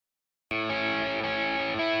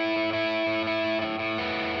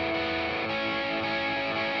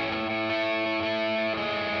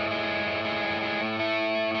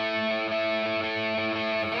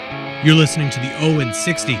You're listening to the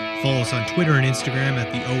 060. Follow us on Twitter and Instagram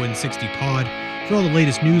at the 060 Pod for all the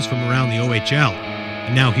latest news from around the OHL.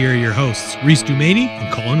 And now here are your hosts, Reese Dumaney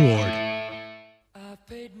and Colin Ward. I've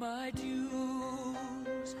paid my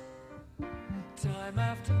dues, time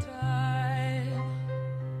after time.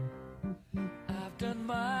 I've done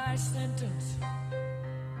my sentence,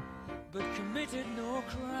 but committed no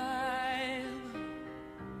crime.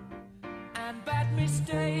 And bad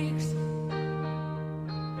mistakes,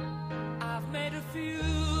 I've made a few.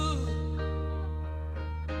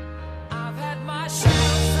 I've had my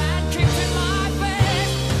shadows and kicked in my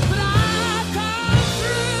face, but I've come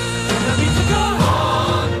through. No need to go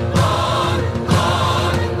on.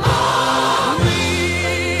 We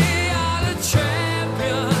are the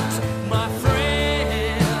champions, my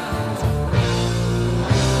friends,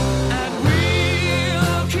 and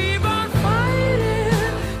we'll keep on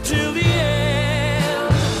fighting till the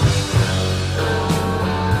end.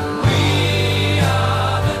 We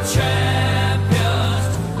are the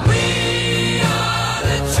champions. We are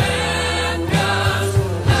the champions.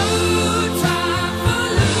 No time for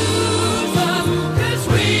losers, 'cause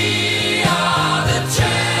we are the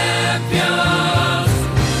champions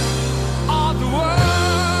of the world.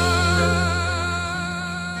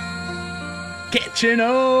 Kitchen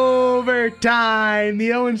overtime.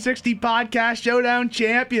 The 060 Podcast Showdown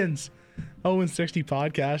Champions. 060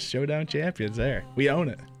 Podcast Showdown Champions. There. We own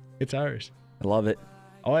it. It's ours. I love it.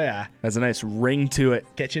 Oh, yeah. Has a nice ring to it.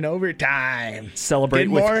 Kitchen overtime. Celebrate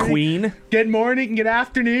Good with morning. Queen. Good morning, good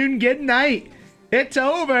afternoon, good night. It's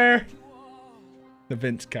over. The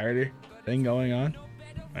Vince Carter thing going on.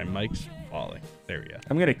 My mic's falling. There we go.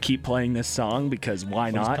 I'm going to keep playing this song because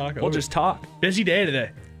why We'll just not? talk We'll over just talk. Busy day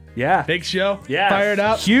today. Yeah. Big show. Yeah. Fired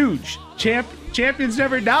up. Huge. Champions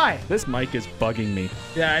never die. This mic is bugging me.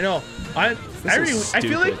 Yeah, I know. I is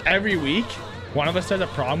feel like stupid. every week one of us has a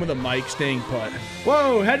problem with a mic staying put.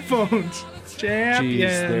 Whoa, headphones.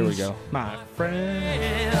 Champions. Jeez, there we go. My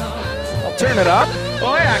friend. I'll turn it up.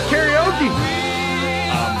 Oh yeah, karaoke.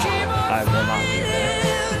 I will not do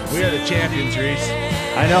that. We are the champions, Reese.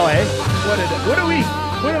 I know, eh? What are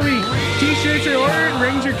we? T-shirts are ordered,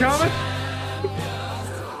 rings are coming.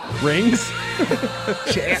 Rings?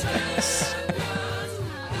 Champs.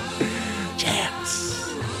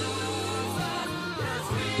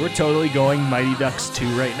 We're totally going Mighty Ducks 2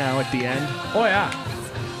 right now at the end. Oh yeah.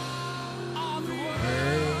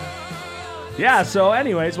 Yeah, so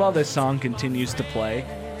anyways, while this song continues to play,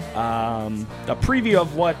 a preview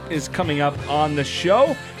of what is coming up on the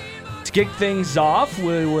show. To kick things off,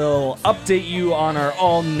 we will update you on our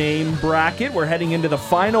all-name bracket. We're heading into the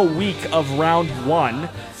final week of round one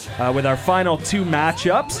with our final two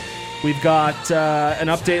matchups. We've got an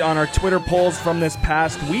update on our Twitter polls from this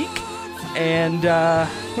past week. And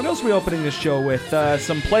what else are we opening the show with?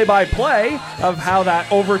 Some play-by-play of how that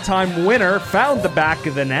overtime winner found the back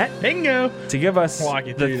of the net. Bingo. To give us Walk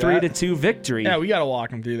you the through that. 3-2 victory. Yeah, we gotta walk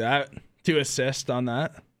them through that. 2 assists on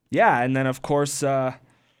that. Yeah, and then, of course, We had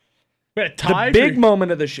a the tie. big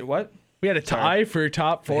moment of the show. What? We had a tie for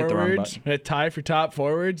top I hit the wrong forwards. button. We had a tie for top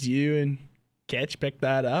forwards. You and Ketch picked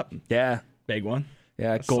that up. Yeah. Big one.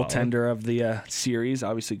 Yeah, That's goaltender of the series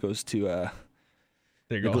obviously goes to There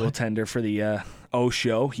you the go. goaltender for the O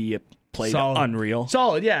show. He played Solid. unreal.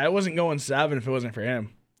 Solid, yeah. It wasn't going 7 if it wasn't for him.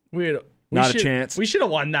 Not a chance. We should have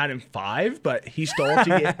won that in 5, but he stole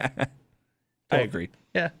 2 games. I agree.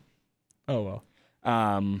 Yeah. Oh, well.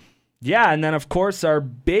 Yeah, and then, of course, our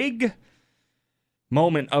big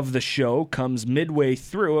moment of the show comes midway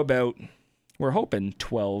through, about, we're hoping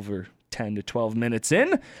 12 or 10 to 12 minutes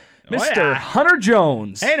in. Mr. yeah. Hunter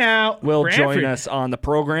Jones Hey, now. will Brantford. join us on the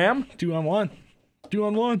program. 2 on 1. 2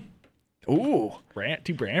 on 1. Ooh.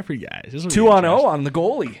 2 Brantford guys. This will be 2 on 0 interesting. on the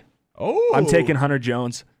goalie. Oh. I'm taking Hunter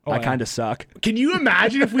Jones. I yeah. kind of suck. Can you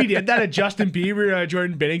imagine if we did that at Justin Bieber,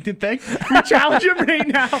 Jordan Bennington thing? We challenge him right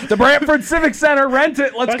now. The Brantford Civic Center, rent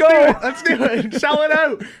it. Let's go. Do it. Let's do it. Sell it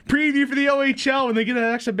out. Preview for the OHL when they get an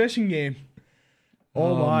exhibition game.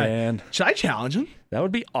 Oh my. Man. Should I challenge him? That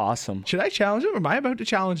would be awesome. Should I challenge him? Or am I about to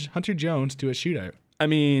challenge Hunter Jones to a shootout? I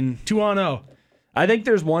mean, 2 on 0. I think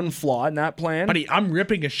there's one flaw in that plan. Buddy, I'm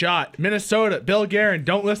ripping a shot. Minnesota, Bill Guerin,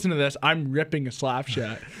 don't listen to this. I'm ripping a slap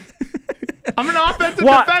shot. I'm an offensive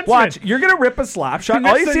defenseman. Watch, you're going to rip a slap shot.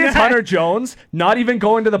 All you see is Hunter Jones not even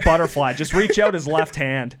going to the butterfly. Just reach out his left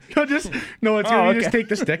hand. It's going to just take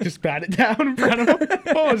the stick, just pat it down in front of him.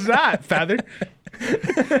 What was that, Feather?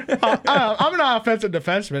 I'm an offensive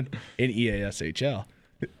defenseman in EASHL.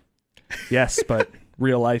 Yes, but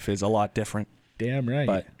real life is a lot different. Damn right.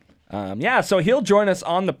 But yeah, so he'll join us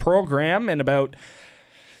on the program in about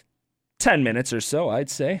 10 minutes or so, I'd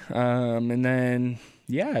say. And then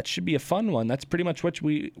yeah, it should be a fun one. That's pretty much what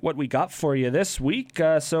we got for you this week.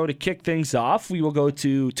 So to kick things off, we will go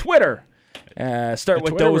to Twitter. Start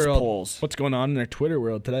with Twitter those world. polls. What's going on in their Twitter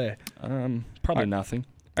world today? Probably nothing,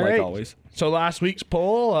 All like right. always. So last week's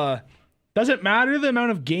poll, does it matter the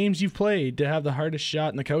amount of games you've played to have the hardest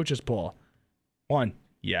shot in the coaches poll? 1,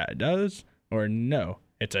 yeah, it does. Or no,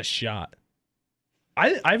 it's a shot.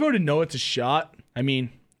 I voted no, it's a shot. I mean,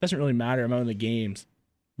 it doesn't really matter amount of the games.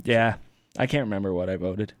 Yeah, I can't remember what I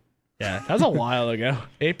voted. Yeah, that was a while ago.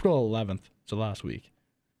 April 11th, so last week.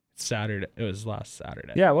 Saturday. It was last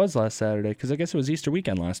Saturday. Yeah, it was last Saturday because I guess it was Easter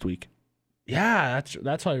weekend last week. Yeah,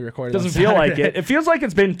 that's why we recorded. Doesn't on feel like Saturday. it. It feels like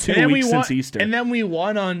it's been 2 weeks since Easter. And then we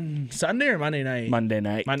won on Sunday or Monday night? Monday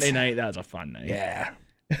night. Monday night, that was a fun night. Yeah.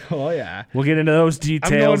 Oh, yeah. We'll get into those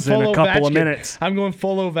details in a couple of minutes. I'm going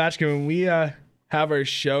full Ovechkin. When we have our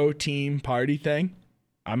show team party thing,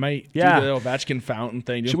 I might do the Ovechkin fountain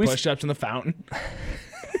thing. Do push-ups in the fountain.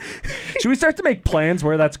 Should we start to make plans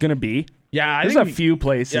where that's going to be? Yeah, There's a few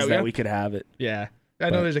places that we could have it. Yeah. I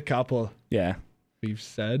know there's a couple Yeah. we've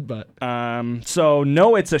said, but... So,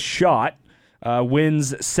 no, it's a shot.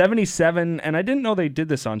 Wins 77, and I didn't know they did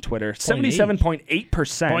this on Twitter. 77.8%.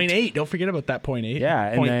 0.8. Don't forget about that 0.8. Yeah,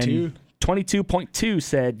 and 0.2. then 22.2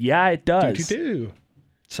 said, yeah, it does. 2.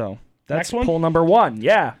 So that's Next one? poll number 1.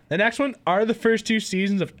 Yeah. The next one, are the first 2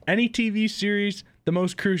 seasons of any TV series the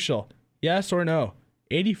most crucial? Yes or no?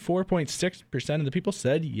 84.6% of the people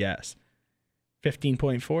said yes.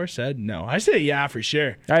 15.4 said no. I say yeah for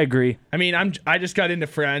sure. I agree. I mean, I just got into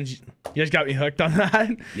Friends. You just got me hooked on that.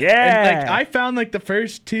 Yeah. And, I found the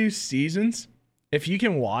first 2 seasons, if you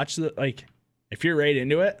can watch if you're right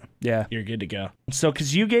into it, Yeah. you're good to go. So,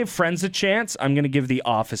 because you gave Friends a chance, I'm going to give The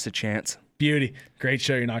Office a chance. Beauty. Great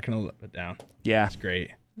show. You're not going to let it down. Yeah. It's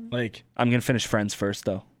great. I'm going to finish Friends first,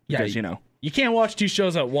 though. Because, You can't watch 2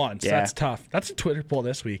 shows at once. Yeah. That's tough. That's a Twitter poll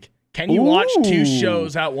this week. Can you watch 2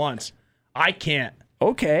 shows at once? I can't.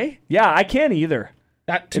 Okay. Yeah, I can't either.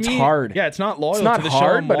 That to It's me, hard. Yeah, it's not loyal It's not to the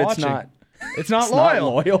hard, show I'm but watching. it's not it's not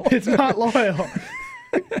loyal. loyal. It's not loyal.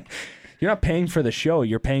 You're not paying for the show.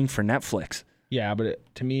 You're paying for Netflix. Yeah, but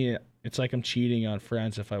to me, it's like I'm cheating on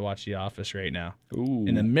Friends if I watch The Office right now. Ooh.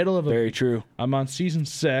 In the middle of Very true. I'm on season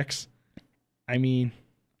 6. I mean,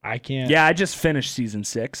 I can't. Yeah, I just finished season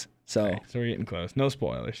 6. So, Okay, so we're getting close. No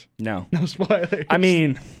spoilers. no. No spoilers. I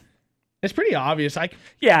mean, it's pretty obvious.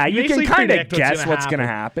 yeah, you can basically kind of predict guess what's going to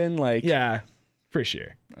happen. Like, Yeah, for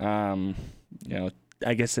sure.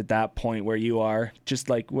 I guess at that point where you are, just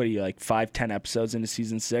what are you, 5-10 episodes into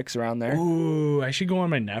season 6 around there? Ooh, I should go on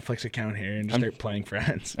my Netflix account here and just start playing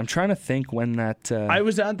Friends. I'm trying to think when that. I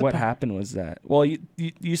was at the what happened was that. Well,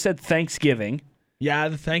 you said Thanksgiving. Yeah,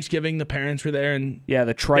 the Thanksgiving, the parents were there, and Yeah,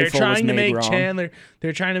 the trifle they're trying was to made make wrong. Chandler.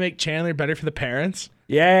 They're trying to make Chandler better for the parents.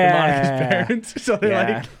 Yeah, Monica's parents. So they're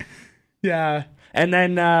Yeah. yeah, And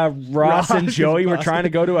then Ross and is Joey were busted. trying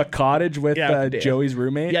to go to a cottage with Yeah, Joey's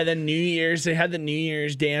roommate. yeah. Then New Year's, they had the New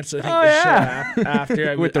Year's dance. I think Oh, the yeah. show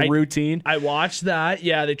after with the routine. I watched that.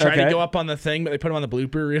 Yeah, they tried to Okay. go up on the thing, but they put them on the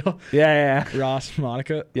blooper reel. Yeah. Ross,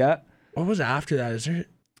 Monica. Yeah. What was after that? Is there?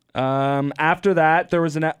 After that, there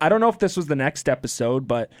was I don't know if this was the next episode,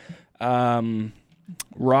 but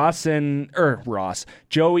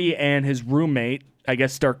Joey and his roommate, I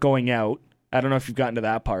guess, start going out. I don't know if you've gotten to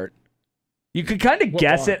that part. You could kind of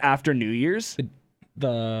guess one? it after New Year's.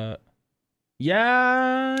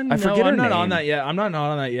 Yeah, I forget her I'm not name. on that yet. I'm not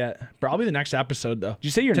on that yet. Probably the next episode though. Did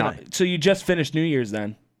you say you're Tonight. not? So you just finished New Year's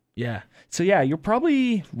then? Yeah. So yeah, you're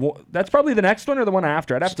probably that's probably the next one or the one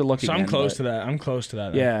after. I'd have to look So again. I'm close but- to that. I'm close to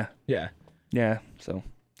that. Yeah, Yeah. yeah. So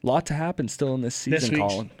a lot to happen still in this season,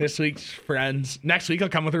 Colin. This week's Friends. Next week I'll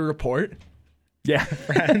come with a report. Yeah.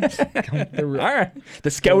 Friends. All right.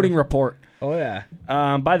 The scouting report. Oh yeah.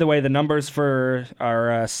 By the way, the numbers for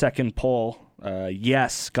our second poll,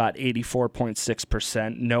 yes got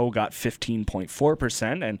 84.6%, no got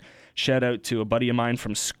 15.4%, and shout out to a buddy of mine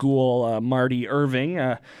from school, Marty Irving.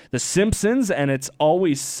 The Simpsons, and It's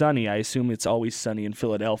Always Sunny. I assume It's Always Sunny in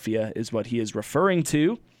Philadelphia is what he is referring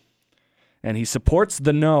to, and he supports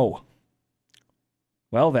the no.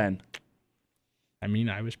 Well then. I mean,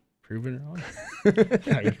 I was proven wrong.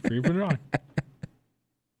 I was proven wrong.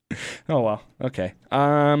 Oh well, okay.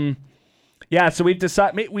 Yeah, so we've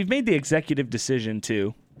made the executive decision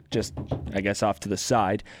to just, I guess, off to the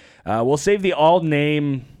side. We'll save the all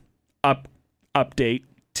name update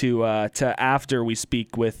to after we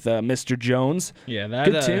speak with Mr. Jones. Yeah, that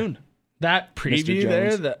Good tune. That preview Mr. there.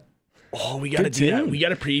 Jones. We gotta Good do that. tune. We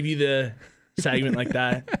gotta preview the segment like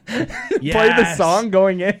that. Yes. Play the song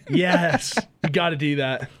going in. Yes, we gotta do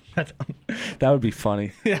that. That would be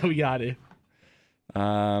funny. Yeah, we got it.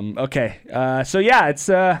 Okay. So yeah, it's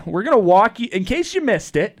we're gonna walk you in case you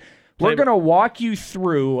missed it. We're gonna walk you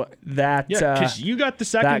through that. Yeah, because you got the that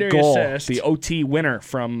secondary goal, assist. the OT winner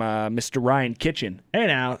from Mr. Ryan Kitchen, Hey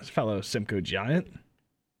now, fellow Simcoe Giant.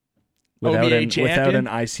 without OBA an champion.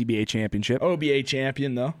 ICBA championship. OBA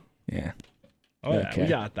champion, though. Yeah. Oh, yeah, Okay. we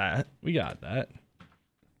got that.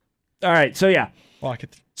 All right. So yeah. Walk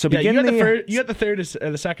it. So Yeah, begin you got the the first, you got the third,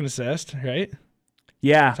 the second assist, right?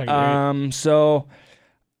 Yeah. Secondary. So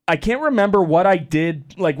I can't remember what I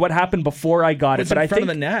did, like what happened before I got it, It's but in I front think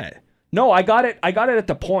of the net. no, I got it at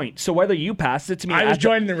the point. So whether you passed it to me, I was at the-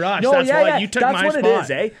 joining the rush. No, That's yeah, why yeah. you took That's my what spot. it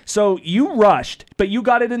is, eh? So you rushed, but you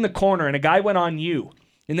got it in the corner, and a guy went on you,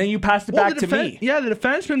 and then you passed it back to me. Yeah, the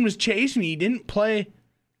defenseman was chasing me. He didn't play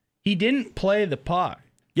the puck.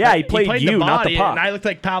 Yeah, he played you, not the puck. And I looked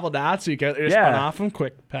like Pavel Datsyuk. I just spun off him,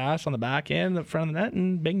 quick pass on the back end, in front of the net,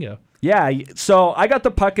 and bingo. Yeah, so I got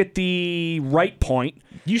the puck at the right point.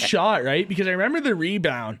 You shot, right? Because I remember the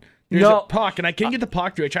rebound. There's No. a puck, and I couldn't get the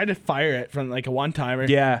puck through. I tried to fire it from like a one-timer.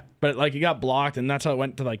 Yeah. But like it got blocked, and that's how it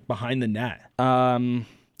went to like behind the net.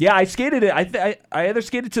 Yeah, I skated it. I either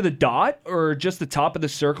skated to the dot or just the top of the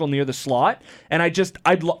circle near the slot, and I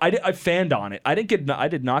fanned on it. I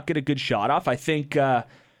did not get a good shot off. I think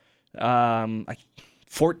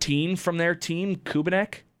 14 from their team,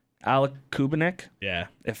 Alec Kubanek, Yeah.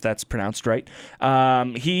 if that's pronounced right.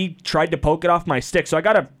 He tried to poke it off my stick, so I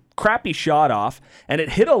got a crappy shot off, and it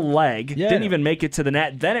hit a leg. Yeah. Didn't even make it to the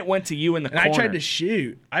net. Then it went to you in the And corner. I tried to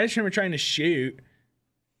shoot. I just remember trying to shoot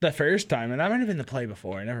the first time, and that might have been the play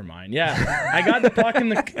before. Never mind. Yeah, I got the puck in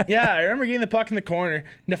the. Yeah, I remember getting the puck in the corner.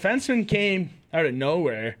 Defenseman came out of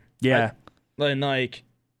nowhere. Yeah. And like,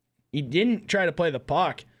 he didn't try to play the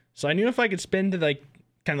puck, so I knew if I could spin to like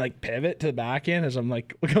kind of like pivot to the back end as I'm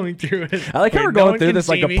like going through it. I like how where we're no going one through can this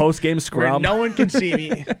like see a me, post-game where scrum. no one can see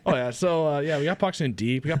me. Oh yeah, so yeah, we got pucks in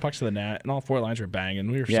deep. We got pucks to the net, and all four lines were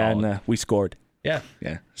banging. We were Yeah, solid. and we scored. Yeah.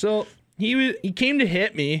 Yeah. So he came to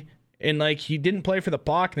hit me, and like he didn't play for the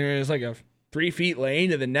puck. And there was like a 3 feet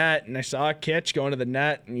lane to the net, and I saw a catch going to the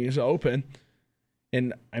net, and he was open.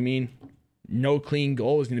 And I mean, no clean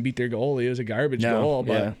goal was going to beat their goalie. It was a garbage goal,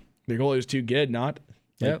 but yeah. their goalie was too good, not.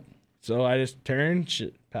 Yep. So I just turned,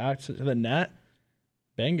 passed it to the net.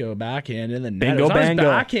 Bingo, backhand in the net. Bingo, It was on bango. his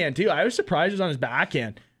backhand too. I was surprised it was on his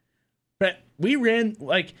backhand. But we ran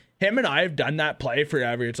like him and I have done that play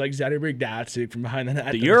forever. It's like Zetterberg Datsuk from behind the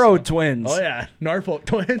net. The Euro Twins. Oh yeah, Norfolk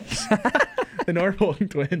Twins. The Norfolk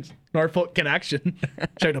Twins. Norfolk connection.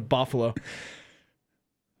 Shout out to Buffalo.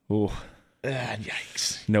 Ooh,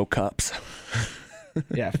 Yikes. no cups.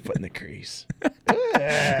 Yeah, foot in the crease.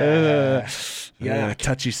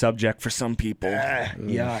 Touchy subject for some people.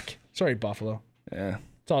 Yuck. Sorry, Buffalo. Yeah.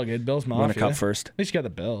 It's all good. Bills Mafia. Won a cup first. At least you got the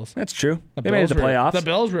Bills. That's true. The They made it to Bills were- playoffs. The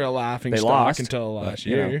Bills were a laughing They stock lost, until last but,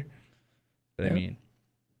 you know. year. But I mean,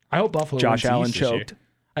 I hope Buffalo Josh wins Allen East this year. choked.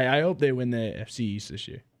 I hope they win the FC East this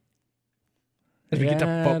year. As we get to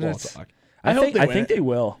Yeah, football that's- talk. I hope think they win it. they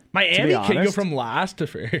will. Miami to be can go honest. from last to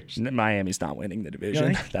first. Miami's not winning the division.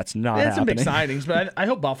 You think? That's not That's some happening. big signings, but I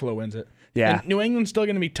hope Buffalo wins it. Yeah. And New England's still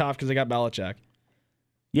going to be tough because they got Belichick.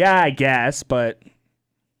 Yeah, I guess, but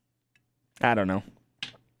I don't know.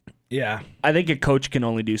 Yeah. I think a coach can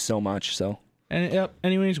only do so much. So And yep.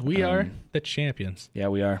 Anyways, we are the champions. yeah,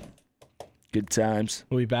 we are. Good times.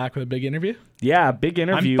 We'll be back with a big interview. Yeah, big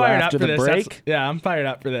interview I'm fired after up for the this. break. Yeah, I'm fired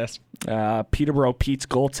up for this. Peterborough Petes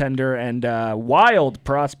goaltender and wild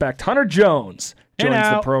prospect Hunter Jones joins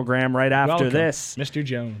now. the program right after Welcome, this. Mr.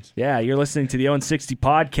 Jones. Yeah, you're listening to the 060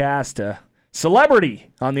 podcast.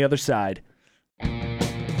 Celebrity on the other side.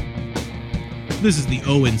 This is the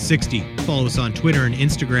Owen 60. Follow us on Twitter and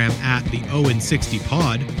Instagram at the Owen 60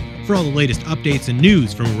 Pod for all the latest updates and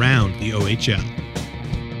news from around the OHL.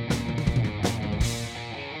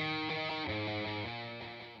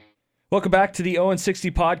 Welcome back to the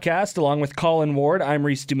 060 podcast along with Colin Ward. I'm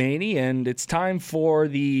Reese Dumaney, and it's time for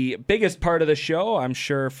the biggest part of the show, I'm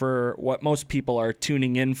sure, for what most people are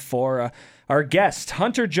tuning in for. Our guest,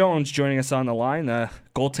 Hunter Jones, joining us on the line, the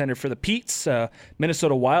goaltender for the Petes,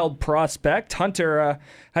 Minnesota Wild prospect. Hunter,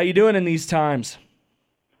 how you doing in these times?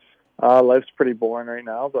 Life's pretty boring right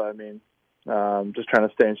now, but I mean, just trying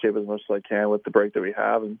to stay in shape as much as I can with the break that we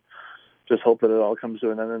have, and just hope that it all comes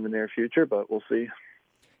to an end in the near future, but we'll see.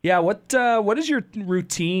 Yeah, what does your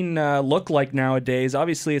routine look like nowadays?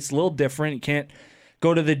 Obviously, it's a little different. You can't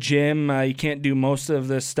go to the gym. You can't do most of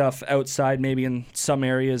this stuff outside, maybe in some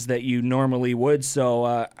areas that you normally would.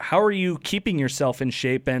 So how are you keeping yourself in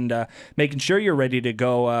shape and making sure you're ready to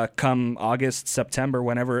go come August, September,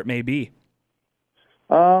 whenever it may be?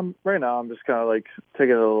 Right now, I'm just kind of like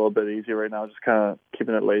taking it a little bit easy right now, just kind of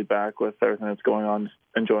keeping it laid back with everything that's going on, just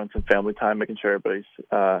enjoying some family time, making sure everybody's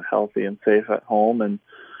healthy and safe at home. And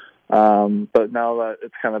but now that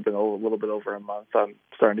it's kind of been a little bit over a month, I'm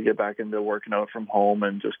starting to get back into working out from home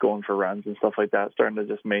and just going for runs and stuff like that, starting to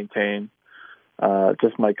just maintain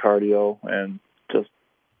just my cardio and just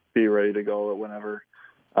be ready to go whenever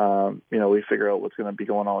we figure out what's going to be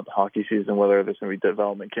going on with the hockey season, whether there's going to be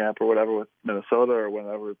development camp or whatever with Minnesota or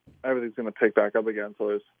whenever everything's going to pick back up again. So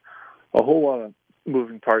there's a whole lot of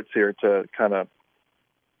moving parts here to kind of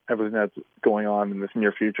everything that's going on in this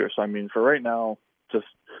near future. So, I mean, for right now, just,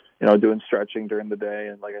 doing stretching during the day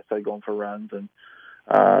and, like I said, going for runs and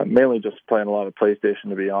mainly just playing a lot of PlayStation,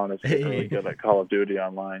 to be honest. I'm really good at Call of Duty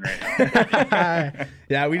online right now.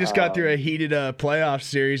 Yeah, we just got through a heated playoff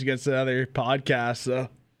series against the other podcast, so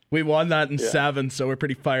we won that in 7, so we're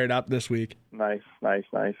pretty fired up this week. Nice.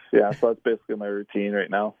 Yeah, so that's basically my routine right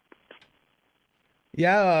now.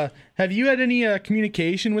 Yeah, have you had any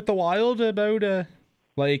communication with the Wild about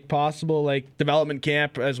possible development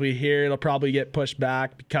camp? As we hear, it'll probably get pushed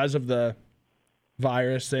back because of the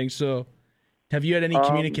virus thing. So, have you had any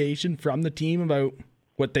communication from the team about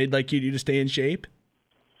what they'd like you to do to stay in shape?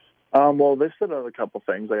 Well, they said a couple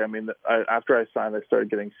things. After I signed, I started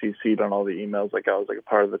getting CC'd on all the emails. I was a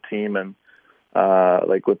part of the team and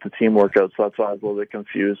with the team workouts. So that's why I was a little bit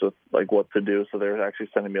confused with what to do. So they were actually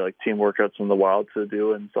sending me team workouts from the Wild to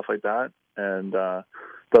do and stuff like that. And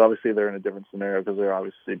but obviously they're in a different scenario because they're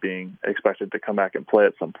obviously being expected to come back and play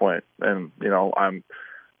at some point. And I'm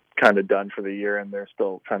kind of done for the year, and they're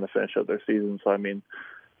still trying to finish out their season. So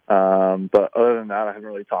but other than that, I haven't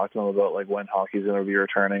really talked to them about when hockey's going to be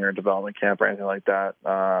returning or development camp or anything like that.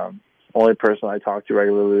 Only person I talk to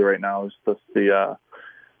regularly right now is just the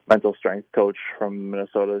mental strength coach from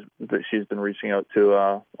Minnesota. That she's been reaching out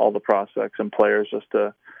to all the prospects and players just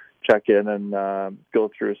to check in and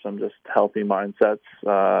go through some just healthy mindsets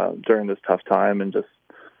during this tough time and just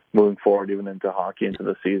moving forward even into hockey into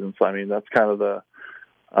the season. So that's kind of the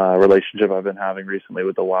relationship I've been having recently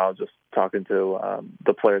with the Wild, just talking to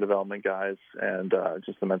the player development guys and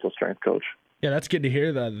just the mental strength coach. Yeah, that's good to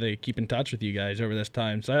hear that they keep in touch with you guys over this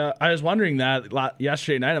time. So I was wondering that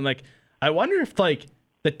yesterday night. I'm like, I wonder if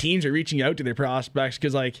the teams are reaching out to their prospects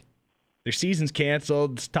because their season's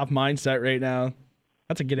canceled. It's a tough mindset right now.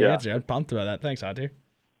 That's a good answer. I'm pumped about that. Thanks, Hunter.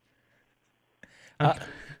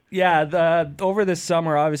 Over this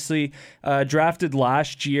summer, obviously, drafted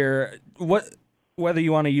last year. Whether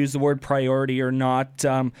you want to use the word priority or not,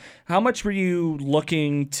 how much were you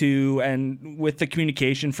looking to, and with the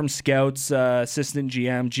communication from scouts, assistant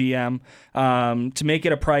GM, to make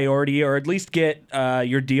it a priority or at least get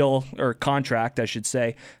your deal or contract, I should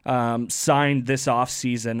say, signed this off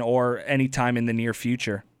season or anytime in the near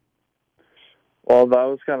future? Well,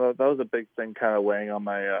 that was a big thing kind of weighing on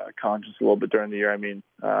my conscience a little bit during the year. I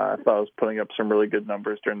thought I was putting up some really good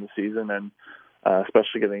numbers during the season, and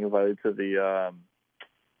especially getting invited to the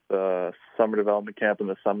summer development camp in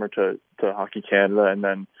the summer to Hockey Canada, and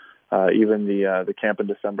then even the camp in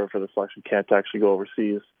December for the selection camp to actually go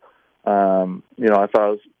overseas. I thought I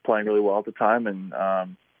was playing really well at the time, and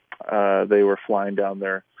they were flying down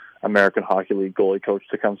their American Hockey League goalie coach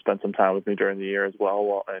to come spend some time with me during the year as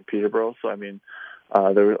well in Peterborough. So,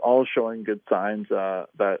 they were all showing good signs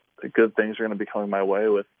that good things are going to be coming my way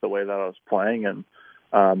with the way that I was playing, and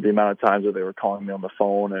the amount of times that they were calling me on the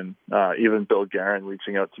phone, and even Bill Guerin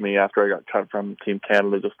reaching out to me after I got cut from Team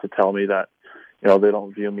Canada just to tell me that, they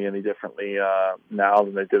don't view me any differently now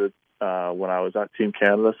than they did when I was at Team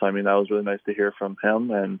Canada. So, that was really nice to hear from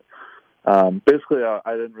him. And basically,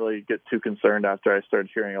 I didn't really get too concerned after I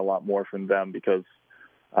started hearing a lot more from them because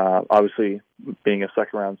obviously being a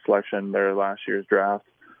second-round selection, their last year's draft,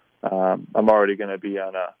 I'm already going to be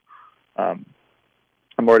on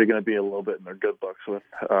I'm already going to be a little bit in their good books with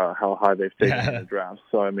how high they've taken in the draft.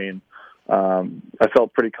 So, I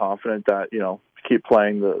felt pretty confident that, keep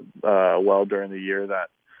playing well during the year, that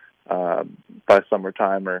by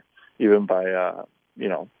summertime or even by,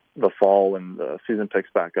 the fall when the season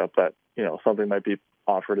picks back up, that, something might be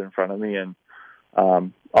offered in front of me. And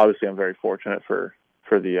obviously I'm very fortunate for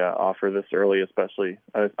the offer this early, especially.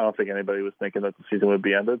 I don't think anybody was thinking that the season would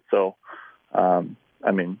be ended. So,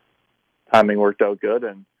 timing worked out good,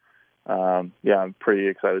 and I'm pretty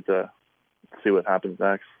excited to see what happens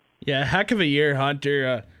next. Yeah, heck of a year,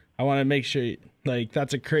 Hunter. I want to make sure,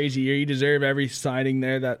 that's a crazy year. You deserve every signing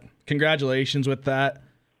there. Congratulations with that.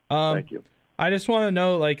 Thank you. I just want to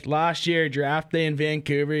know, last year, draft day in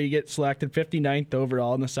Vancouver, you get selected 59th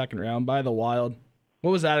overall in the second round by the Wild.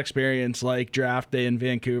 What was that experience like, draft day in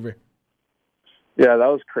Vancouver? Yeah, that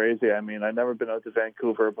was crazy. I mean, I'd never been out to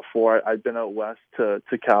Vancouver before. I'd been out west to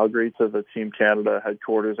Calgary to the Team Canada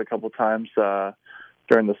headquarters a couple times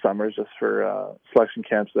during the summers just for selection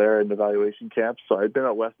camps there and evaluation camps. So I'd been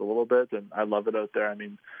out west a little bit, and I love it out there. I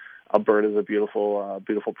mean, Alberta is a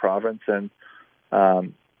beautiful province, and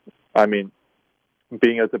I mean,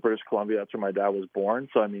 being out to British Columbia, that's where my dad was born.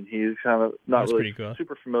 So I mean, he's kind of not That's really pretty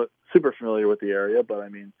cool. super familiar with the area, but I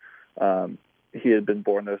mean, he had been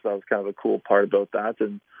born there, so that was kind of a cool part about that.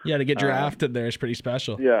 And Yeah, to get drafted there is pretty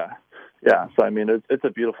special. yeah. So I mean, it's a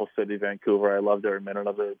beautiful city, Vancouver. I loved every minute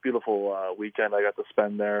of it. Beautiful weekend I got to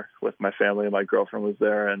spend there with my family, and my girlfriend was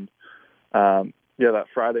there. And that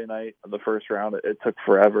Friday night, the first round, it took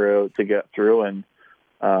forever to get through, and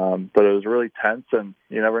but it was really tense. And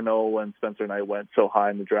you never know when Spencer Knight went so high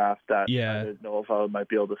in the draft that Yeah. I didn't know if I might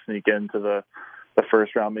be able to sneak into the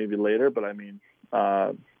first round maybe later. But I mean,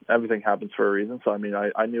 everything happens for a reason. So I mean,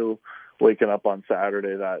 I knew waking up on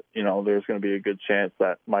Saturday that, there's going to be a good chance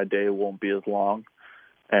that my day won't be as long.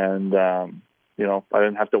 And, I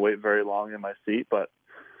didn't have to wait very long in my seat, but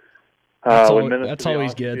That's to be always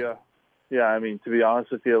honest good. with you, yeah, I mean, to be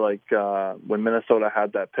honest with you, like when Minnesota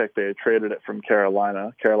had that pick, they traded it from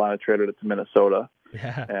Carolina. Carolina traded it to Minnesota,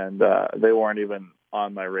 Yeah. and they weren't even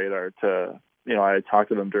on my radar I had talked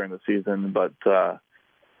to them during the season, but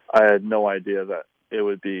I had no idea that it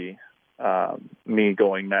would be me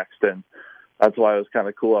going next. And that's why it was kind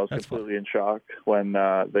of cool. I was completely in shock when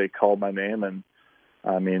they called my name. And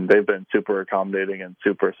I mean, they've been super accommodating and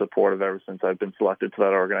super supportive ever since I've been selected to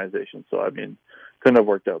that organization. So, I mean, couldn't have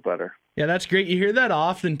worked out better. Yeah, that's great. You hear that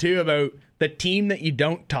often too about the team that you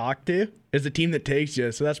don't talk to is the team that takes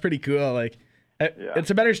you. So that's pretty cool. Like, it's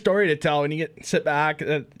a better story to tell when you sit back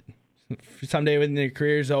someday when your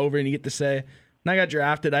career's over and you get to say, when I got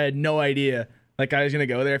drafted, I had no idea like I was going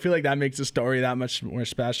to go there. I feel like that makes the story that much more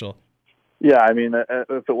special. Yeah, I mean,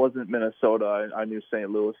 if it wasn't Minnesota, I knew St.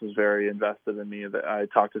 Louis was very invested in me. I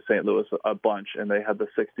talked to St. Louis a bunch, and they had the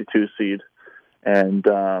 62 seed. And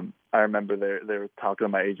I remember they were talking to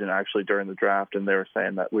my agent actually during the draft, and they were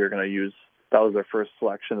saying that we were going to use – that was their first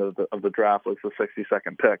selection of the draft was the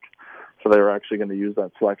 62nd pick. So they were actually going to use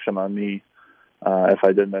that selection on me if I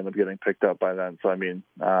didn't end up getting picked up by then. So, I mean,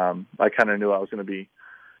 I kind of knew I was going to be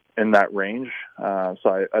in that range.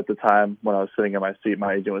 So at the time when I was sitting in my seat,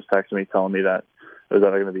 my agent was texting me telling me that it was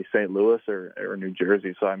either going to be St. Louis or New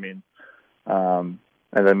Jersey. So, I mean, and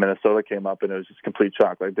then Minnesota came up and it was just complete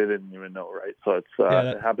shock. Like they didn't even know. Right. So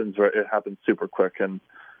it happens super quick. And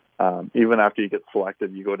even after you get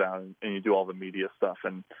selected, you go down and you do all the media stuff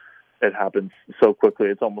and it happens so quickly.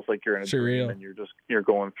 It's almost like you're in a dream and you're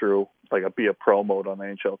going through like a pro mode on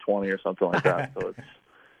NHL 20 or something like that. So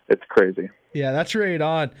it's crazy. Yeah, that's right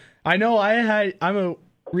on. I know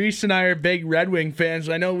Reese and I are big Red Wing fans.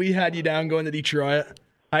 I know we had you down going to Detroit.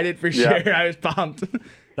 I did for sure. I was pumped.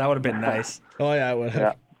 That would have been nice. Oh, yeah, it would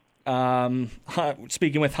have.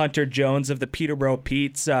 Speaking with Hunter Jones of the Peterborough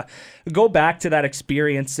Petes, go back to that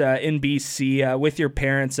experience in BC with your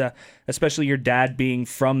parents, especially your dad being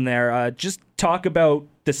from there. Just talk about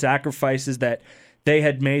the sacrifices that they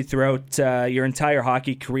had made throughout your entire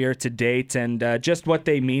hockey career to date and just what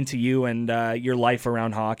they mean to you and your life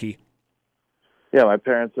around hockey. Yeah, my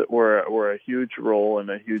parents were a huge role and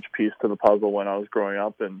a huge piece to the puzzle when I was growing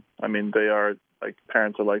up. And, I mean, they are like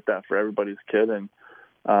parents are like that for everybody's kid. And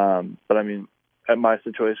but, I mean, my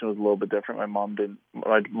situation was a little bit different. My mom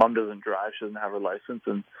doesn't drive. She doesn't have her license.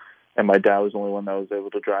 And my dad was the only one that was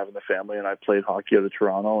able to drive in the family. And I played hockey out of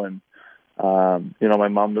Toronto. And my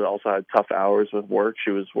mom also had tough hours with work.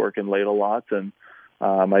 She was working late a lot, and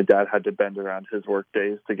my dad had to bend around his work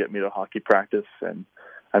days to get me to hockey practice. And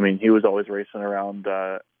I mean, he was always racing around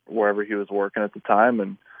wherever he was working at the time,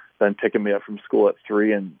 and then picking me up from school at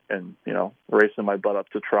 3 and racing my butt up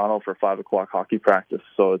to Toronto for 5 o'clock hockey practice.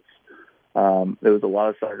 So there was a lot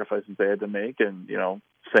of sacrifices they had to make, and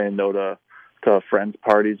saying no to friends'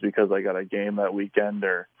 parties because I got a game that weekend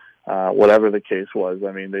or whatever the case was.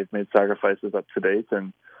 I mean, they've made sacrifices up to date,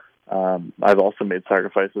 and I've also made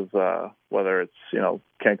sacrifices, whether it's,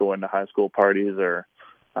 can't go into high school parties or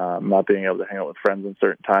not being able to hang out with friends in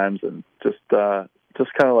certain times, and just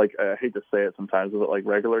kind of like, I hate to say it sometimes, but like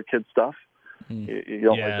regular kid stuff. You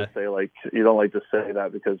don't like to say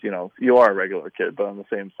that because, you are a regular kid, but on the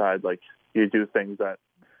same side, like you do things that,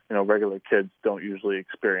 regular kids don't usually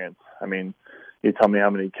experience. I mean, you tell me how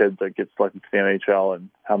many kids that get selected to the NHL and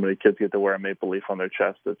how many kids get to wear a maple leaf on their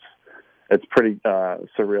chest. It's pretty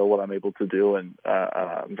surreal what I'm able to do, and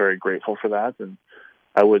I'm very grateful for that. And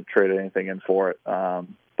I would trade anything in for it.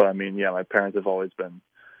 But I mean, my parents have always been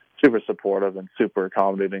super supportive and super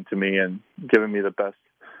accommodating to me and giving me the best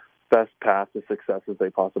best path to success as they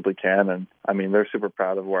possibly can. And I mean, they're super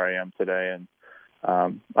proud of where I am today. And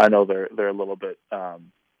I know they're a little bit,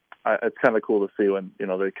 it's kind of cool to see when, you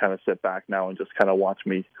know, they kind of sit back now and just kind of watch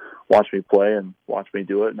me play and watch me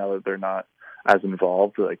do it now that they're not as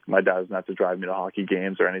involved. Like, my dad doesn't have to drive me to hockey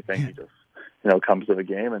games or anything. He just, you know, comes to the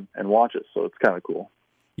game and watches. So it's kind of cool.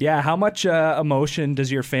 Yeah, how much emotion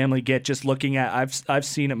does your family get just looking at? I've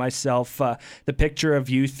seen it myself. The picture of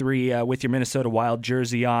you three with your Minnesota Wild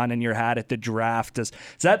jersey on and your hat at the draft. Does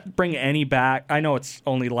that bring any back? I know it's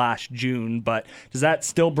only last June, but does that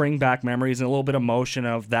still bring back memories and a little bit of emotion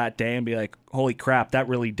of that day and be like, holy crap, that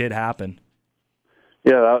really did happen?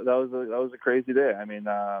 Yeah, that was a crazy day. I mean,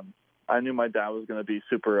 I knew my dad was going to be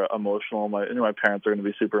super emotional. I knew my parents were going to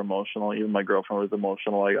be super emotional. Even my girlfriend was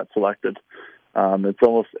emotional. I got selected. It's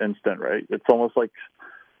almost instant, right? It's almost like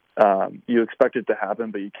you expect it to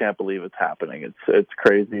happen, but you can't believe it's happening. It's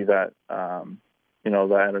crazy that you know,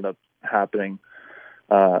 that ended up happening.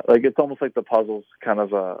 Like, it's almost like the puzzles kind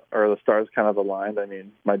of or the stars kind of aligned. I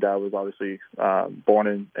mean, my dad was obviously born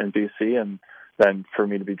in BC, and then for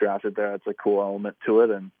me to be drafted there, it's a cool element to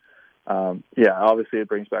it. And yeah, obviously it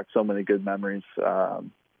brings back so many good memories. That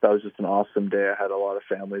was just an awesome day. I had a lot of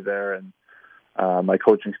family there, and my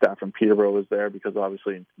coaching staff from Peterborough was there because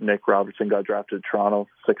obviously Nick Robertson got drafted to Toronto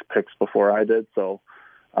 6 picks before I did. So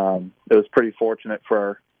it was pretty fortunate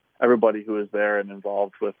for everybody who was there and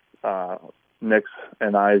involved with Nick's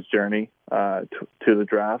and I's journey to the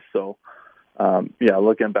draft. So yeah,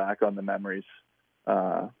 looking back on the memories,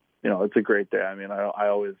 you know, it's a great day. I mean, I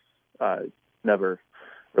always never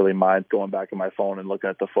really mind going back in my phone and looking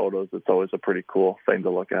at the photos. It's always a pretty cool thing to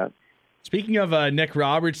look at. Speaking of Nick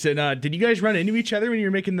Robertson, did you guys run into each other when you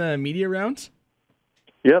were making the media rounds?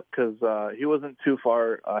 Yep, because he wasn't too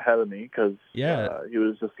far ahead of me because he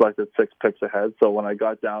was just selected 6 picks ahead. So when I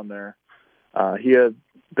got down there, he had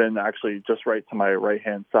been actually just right to my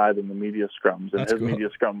right-hand side in the media scrums. And his media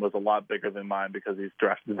scrum was a lot bigger than mine because he's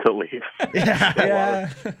drafted to leave. A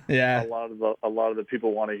lot of the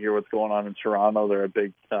people want to hear what's going on in Toronto. They're a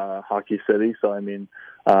big hockey city. So,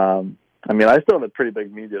 I still have a pretty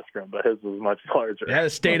big media scrum, but his was much larger. Yeah, the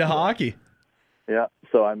state of hockey. Yeah.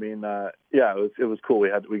 So, it was cool.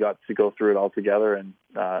 We got to go through it all together and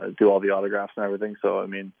do all the autographs and everything. So,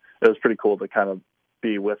 it was pretty cool to kind of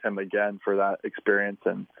be with him again for that experience.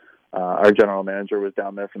 And our general manager was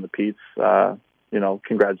down there from the Petes, you know,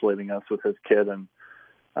 congratulating us with his kid. And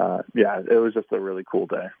it was just a really cool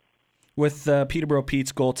day. With Peterborough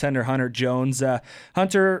Petes goaltender Hunter Jones.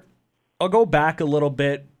 Hunter, I'll go back a little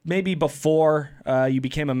bit, maybe before you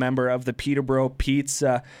became a member of the Peterborough Petes,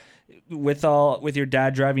 with your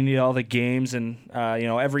dad driving you to all the games, and you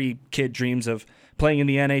know, every kid dreams of playing in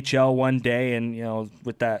the NHL one day, and you know,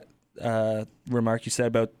 with that remark you said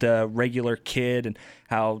about the regular kid and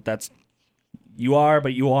how that's you are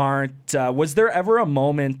but you aren't. Was there ever a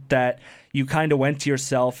moment that you kind of went to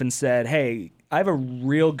yourself and said, hey, I have a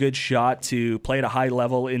real good shot to play at a high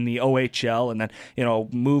level in the OHL and then, you know,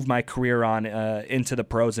 move my career on into the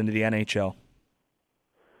pros, into the NHL?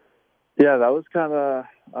 Yeah, that was kind of,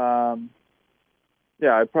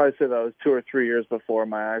 I'd probably say that was 2 or 3 years before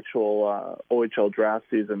my actual OHL draft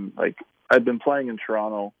season. Like, I'd been playing in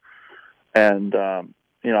Toronto, and,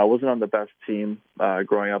 you know, I wasn't on the best team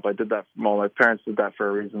growing up. I did that, my parents did that for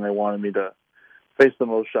a reason. They wanted me to face the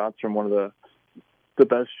most shots from one of the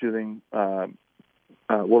best shooting,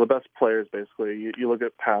 the best players, basically. You look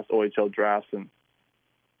at past OHL drafts, and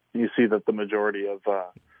you see that the majority of the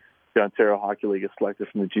Ontario Hockey League is selected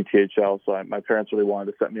from the GTHL. So my parents really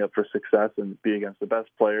wanted to set me up for success and be against the best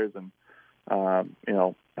players, and you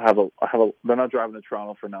know, they're not driving to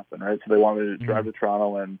Toronto for nothing, right? So they wanted me to drive to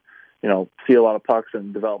Toronto and, you know, see a lot of pucks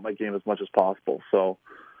and develop my game as much as possible. So,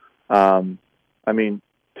 2-3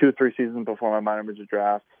 seasons before my minor midget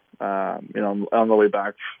draft, you know, I'm on the way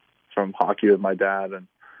back from hockey with my dad, and,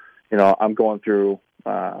 you know, I'm going through,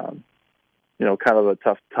 you know, kind of a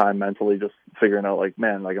tough time mentally, just figuring out, like,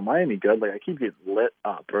 man, like, am I any good? Like, I keep getting lit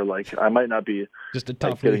up, or like, I might not be just a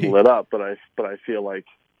tough getting lit up, but I feel like,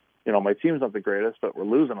 you know, my team's not the greatest, but we're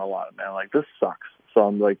losing a lot, man. Like, this sucks. So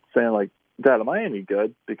I'm like saying, like, Dad, am I any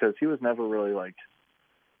good? Because he was never really like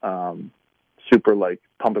super like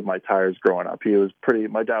pumping my tires growing up.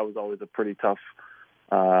 My dad was always a pretty tough,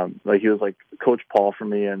 like, he was like Coach Paul for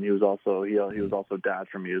me, and he was also dad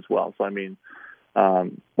for me as well. So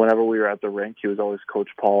whenever we were at the rink, he was always Coach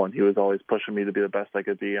Paul, and he was always pushing me to be the best I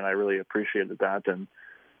could be, and I really appreciated that. And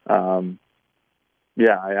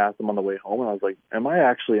I asked him on the way home, and I was like, am I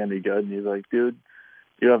actually any good? And he's like, dude,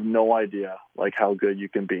 you have no idea like how good you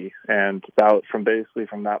can be. And that, from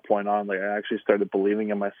that point on, like, I actually started believing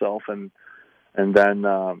in myself, and then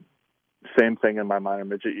same thing in my minor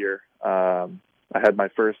midget year. I had my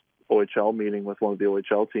first OHL meeting with one of the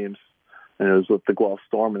OHL teams, and it was with the Guelph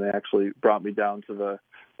Storm, and they actually brought me down to the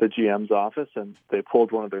GM's office, and they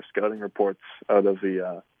pulled one of their scouting reports out of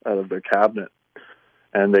their cabinet,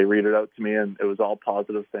 and they read it out to me, and it was all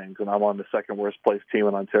positive things. And I'm on the second worst place team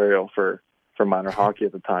in Ontario for minor hockey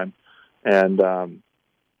at the time, and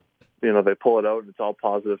they pull it out, and it's all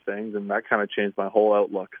positive things, and that kind of changed my whole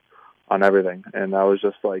outlook on everything. And I was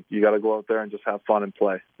just like, you got to go out there and just have fun and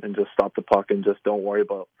play, and just stop the puck, and just don't worry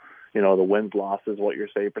about the wins, losses, what your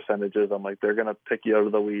save percentage is. I'm like, they're gonna pick you out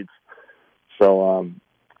of the weeds. So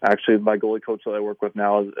actually, my goalie coach that I work with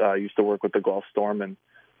now used to work with the Guelph Storm, and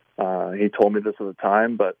he told me this at the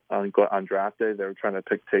time, but on draft day, they were trying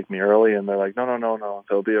to take me early, and they're like, no,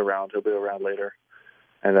 he'll be around later.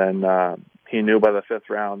 And then he knew by the fifth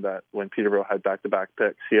round that when Peterborough had back-to-back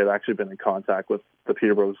picks, he had actually been in contact with the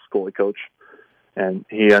Peterborough's goalie coach, and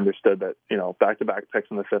he understood that, back-to-back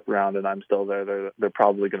picks in the fifth round, and I'm still there, they're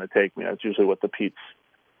probably going to take me. That's usually what the Petes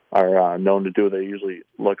are known to do. They usually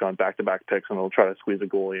look on back-to-back picks, and they'll try to squeeze a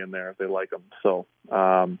goalie in there if they like them. So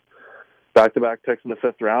back-to-back picks in the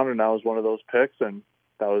fifth round, and that was one of those picks, and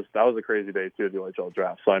that was a crazy day too, the OHL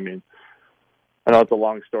draft. So I mean, I know it's a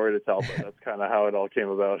long story to tell, but that's kind of how it all came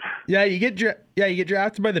about. Yeah, you get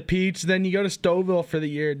drafted by the Petes, then you go to Stouffville for the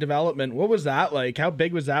year development. What was that like? How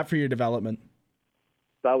big was that for your development?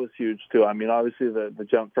 That was huge too. I mean, obviously the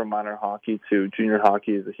jump from minor hockey to junior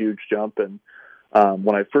hockey is a huge jump, and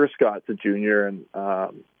when I first got to junior and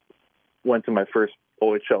went to my first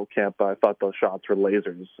OHL camp, I thought those shots were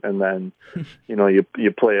lasers. And then,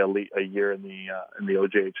 you play a year in the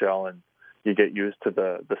OJHL, and you get used to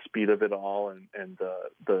the speed of it all, and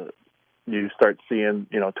you start seeing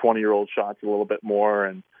 20-year-old shots a little bit more,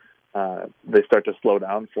 and they start to slow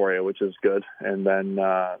down for you, which is good. And then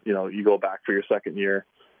you go back for your second year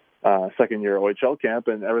OHL camp,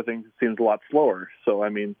 and everything seems a lot slower. So I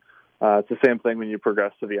mean, it's the same thing when you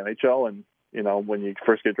progress to the NHL, and when you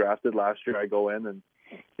first get drafted last year, I go in and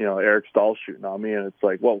Eric Stahl's shooting on me, and it's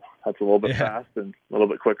like, whoa, that's a little bit fast and a little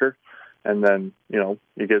bit quicker. And then, you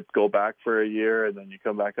go back for a year, and then you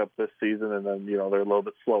come back up this season, and then, they're a little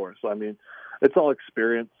bit slower. So, I mean, it's all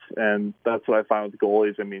experience, and that's what I find with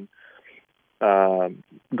goalies. I mean,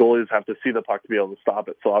 goalies have to see the puck to be able to stop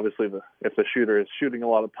it. So, obviously, if the shooter is shooting a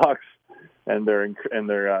lot of pucks and they're getting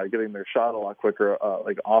their shot a lot quicker,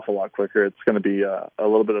 off a lot quicker, it's going to be a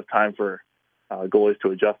little bit of time for goalies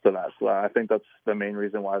to adjust to that. So, I think that's the main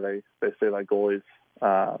reason why they say that goalies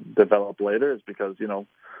develop later, is because,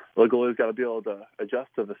 the goalie's got to be able to adjust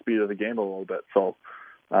to the speed of the game a little bit. So,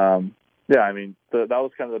 I mean, that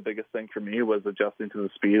was kind of the biggest thing for me, was adjusting to the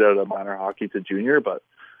speed out of minor hockey to junior. But,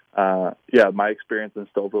 my experience in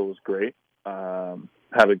Stouffville was great.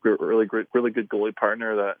 Had a really good goalie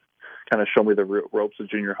partner that kind of showed me the ropes of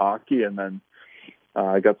junior hockey, and then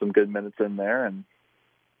I got some good minutes in there, and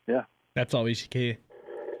yeah. That's always key.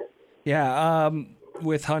 Yeah,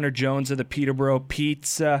 with Hunter Jones of the Peterborough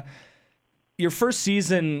Petes, your first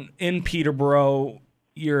season in Peterborough,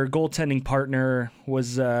 your goaltending partner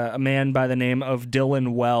was a man by the name of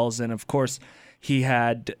Dylan Wells, and of course, he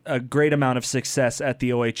had a great amount of success at the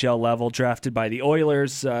OHL level, drafted by the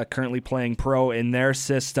Oilers, currently playing pro in their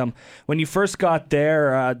system. When you first got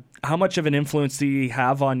there, how much of an influence did he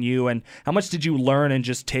have on you, and how much did you learn and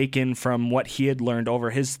just take in from what he had learned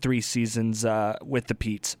over his 3 seasons with the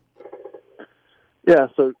Petes? Yeah,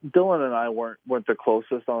 so Dylan and I weren't the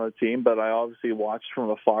closest on the team, but I obviously watched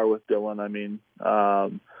from afar with Dylan. I mean,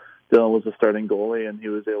 Dylan was a starting goalie, and he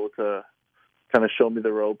was able to kind of show me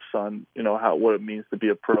the ropes on, what it means to be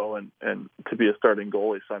a pro and to be a starting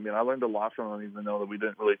goalie. So, I mean, I learned a lot from him, even though that we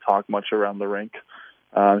didn't really talk much around the rink.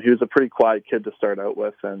 He was a pretty quiet kid to start out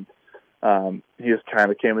with, and he just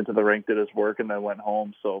kind of came into the rink, did his work, and then went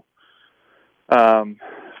home. So,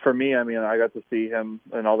 for me, I mean, I got to see him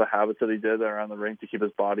and all the habits that he did around the rink to keep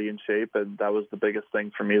his body in shape, and that was the biggest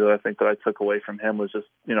thing for me that I think that I took away from him, was just,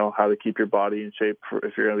 how to keep your body in shape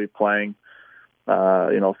if you're going to be playing,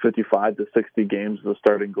 55 to 60 games as a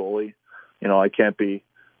starting goalie. I can't be,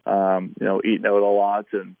 eating out a lot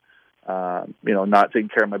and, not taking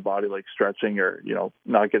care of my body, like stretching or,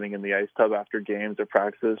 not getting in the ice tub after games or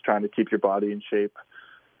practices, trying to keep your body in shape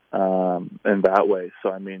in that way. So,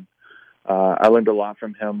 I mean, I learned a lot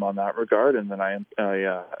from him on that regard, and then I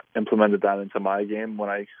implemented that into my game when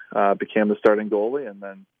I became the starting goalie, and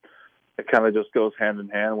then it kind of just goes hand in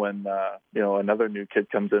hand when another new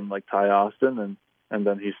kid comes in like Ty Austin, and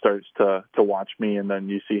then he starts to watch me, and then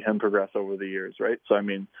you see him progress over the years, right? So I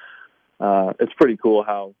mean, it's pretty cool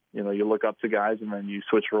how you look up to guys, and then you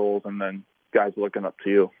switch roles, and then guys looking up to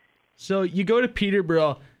you. So you go to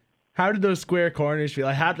Peterborough. How did those square corners feel?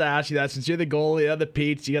 I had to ask you that since you're the goalie of the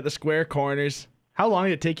Petes. You got the square corners. How long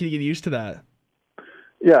did it take you to get used to that?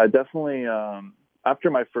 Yeah, definitely. After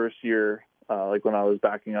my first year, like when I was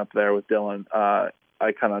backing up there with Dylan, I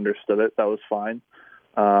kind of understood it. That was fine.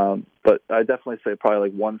 But I definitely say probably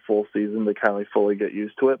like one full season to kind of fully get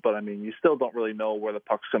used to it. But I mean, you still don't really know where the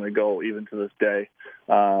puck's going to go even to this day. It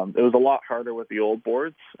was a lot harder with the old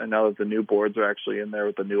boards, and now that the new boards are actually in there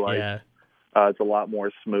with the new ice, it's a lot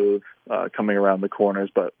more smooth coming around the corners.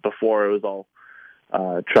 But before it was all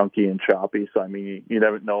chunky and choppy. So I mean, you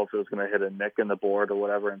never know if it was going to hit a nick in the board or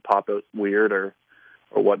whatever and pop out weird or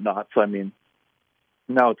whatnot. So I mean,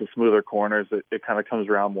 now with the smoother corners, it kind of comes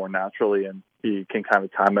around more naturally, and you can kind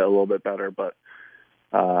of time it a little bit better. But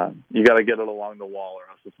you got to get it along the wall,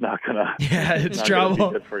 or else it's not gonna. Yeah, it's not trouble.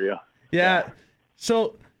 gonna be good for you. Yeah.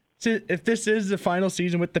 So if this is the final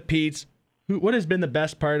season with the Petes, what has been the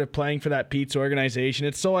best part of playing for that Petes organization?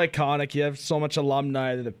 It's so iconic. You have so much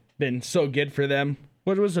alumni that have been so good for them.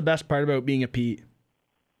 What was the best part about being a Pete?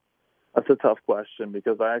 That's a tough question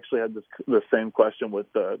because I actually had the same question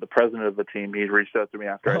with the president of the team. He reached out to me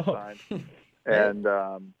after I signed, and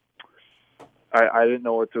I didn't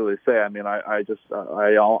know what to really say. I mean, I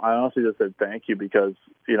honestly just said thank you because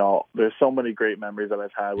there's so many great memories that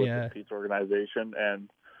I've had with the Pete's organization, and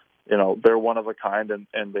they're one of a kind,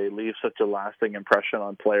 and they leave such a lasting impression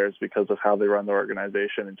on players because of how they run the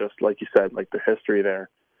organization, and just like you said, like the history there,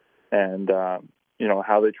 and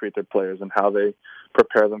how they treat their players and how they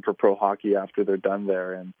prepare them for pro hockey after they're done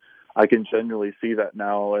there. And I can genuinely see that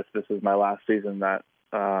now, if this is my last season, that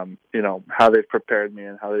how they've prepared me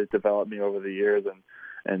and how they've developed me over the years,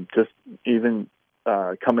 and just even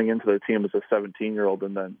coming into their team as a 17-year-old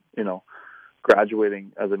and then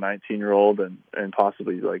graduating as a 19-year-old and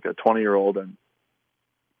possibly like a 20-year-old, and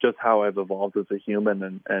just how I've evolved as a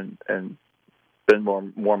human and been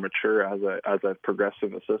more mature as I've progressed through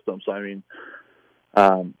the system. So I mean,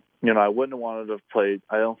 I wouldn't have wanted to have played.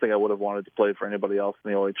 I don't think I would have wanted to play for anybody else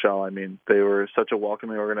in the OHL. I mean, they were such a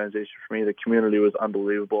welcoming organization for me. The community was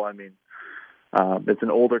unbelievable. I mean, it's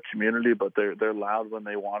an older community, but they're loud when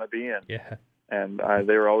they want to be, and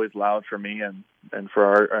they were always loud for me and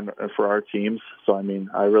for our teams. So I mean,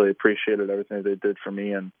 I really appreciated everything they did for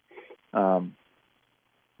me. And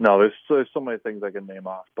no, there's so many things I can name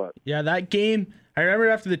off, but yeah, that game. I remember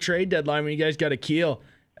after the trade deadline when you guys got a keel.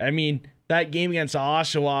 I mean, that game against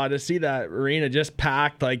Oshawa, to see that arena just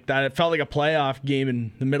packed like that, it felt like a playoff game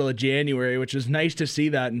in the middle of January, which was nice to see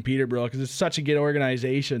that in Peterborough because it's such a good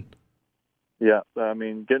organization. Yeah, I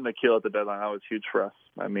mean, getting a kill at the deadline, that was huge for us.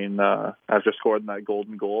 I mean, after scoring that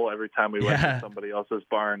golden goal, every time we went to somebody else's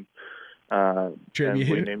barn, and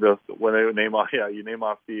we named off you name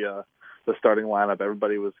off the starting lineup,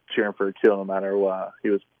 everybody was cheering for a kill no matter what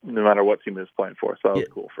team he was playing for. So that was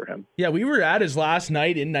cool for him. Yeah, we were at his last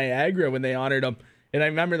night in Niagara when they honored him. And I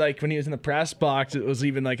remember like when he was in the press box, it was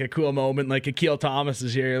even like a cool moment, like Akil Thomas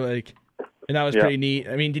is here, like, and that was pretty neat.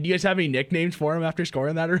 I mean, did you guys have any nicknames for him after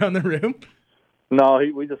scoring that around the room? No,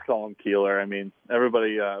 we just call him Keeler. I mean,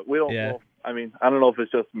 everybody, we don't know. I mean, I don't know if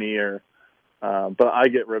it's just me or, but I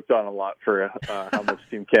get ripped on a lot for how much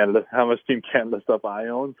Team Canada stuff I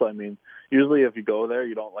own. So I mean, usually if you go there,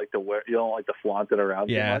 you don't like to flaunt it around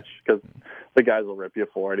too much because the guys will rip you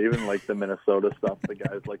for it. Even like the Minnesota stuff, the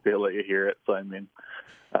guys like they let you hear it. So I mean,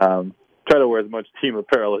 try to wear as much team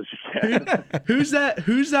apparel as you can. Who's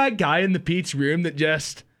that guy in the Pete's room that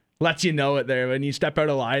just lets you know it there when you step out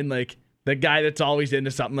of line, like? The guy that's always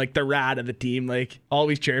into something, like the rat of the team, like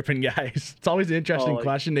always chirping guys. It's always an interesting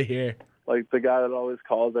question to hear. Like the guy that always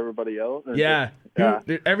calls everybody out.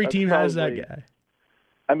 Every team has that guy.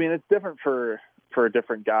 I mean, it's different for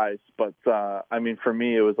different guys, but I mean, for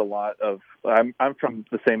me, it was a lot of. I'm from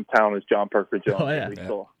the same town as John Parker Jones. Oh yeah,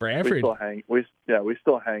 Brantford. We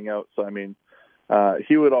still hang out. So I mean,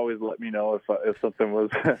 he would always let me know if something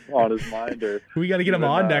was on his mind, or we got to get him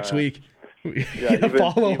on next week. Even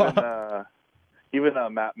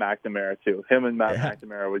Matt McNamara too. Him and Matt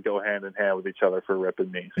McNamara would go hand in hand with each other for ripping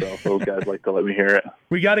me. So those guys like to let me hear it.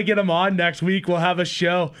 We got to get him on next week. We'll have a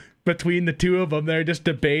show between the two of them. They're just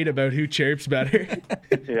debate about who chirps better.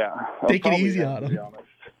 Yeah, take it easy on them.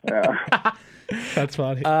 Yeah. That's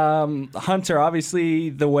funny. Hunter, obviously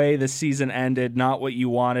the way the season ended, not what you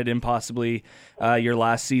wanted in possibly your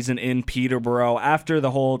last season in Peterborough. After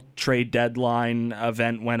the whole trade deadline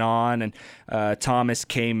event went on and Thomas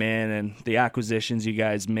came in and the acquisitions you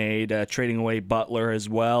guys made, trading away Butler as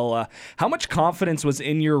well, how much confidence was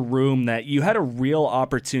in your room that you had a real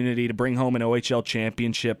opportunity to bring home an OHL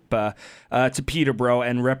championship to Peterborough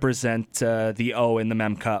and represent the O in the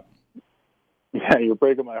Mem Cup? Yeah, you're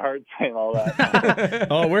breaking my heart saying all that.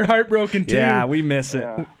 Oh, we're heartbroken too. Yeah, we miss it.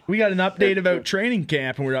 Yeah. We got an update about training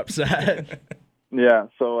camp and we're upset. Yeah,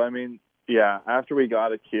 so I mean, yeah, after we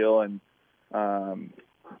got Akil and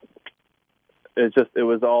it's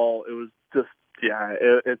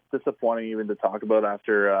disappointing even to talk about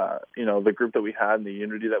after the group that we had and the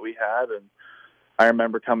unity that we had. And I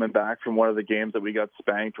remember coming back from one of the games that we got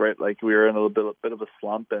spanked, right? Like we were in a bit of a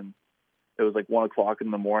slump, and it was like 1:00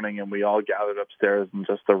 in the morning, and we all gathered upstairs in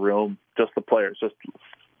just the room, just the players, just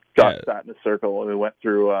sat in a circle, and we went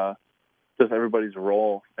through just everybody's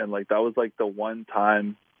role. And like that was like the one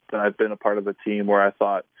time that I've been a part of a team where I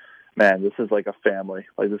thought, man, this is like a family.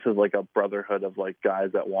 Like this is like a brotherhood of like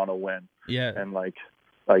guys that want to win. Yeah. And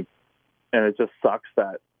and it just sucks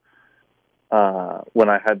that when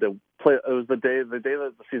I had to play, it was the day that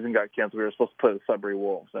the season got canceled. We were supposed to play the Sudbury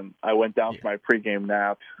Wolves, and I went down for my pregame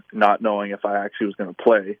nap, not knowing if I actually was going to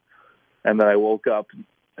play. And then I woke up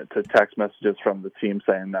to text messages from the team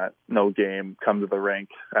saying that no game, come to the rink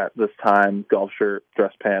at this time, golf shirt,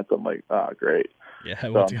 dress pants. I'm like, oh, great. Yeah.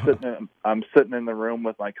 So I'm sitting in the room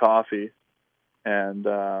with my coffee, and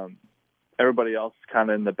everybody else is kind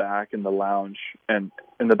of in the back in the lounge. And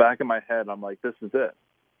in the back of my head, I'm like, this is it.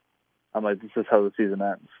 I'm like, this is how the season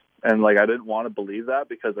ends. And like, I didn't want to believe that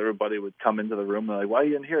because everybody would come into the room and they're like, why are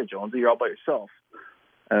you in here, Jonesy? You're all by yourself.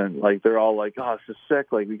 And like, they're all like, oh, this is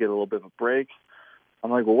sick. Like, we get a little bit of a break.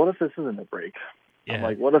 I'm like, well, what if this isn't a break? Yeah. I'm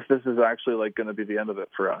like, what if this is actually like going to be the end of it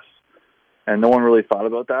for us? And no one really thought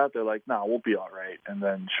about that. They're like, nah, we'll be all right. And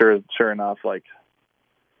then sure enough, like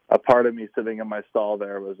a part of me sitting in my stall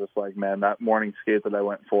there was just like, man, that morning skate that I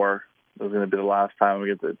went for was going to be the last time we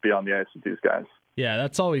get to be on the ice with these guys. Yeah,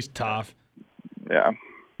 that's always tough. Yeah.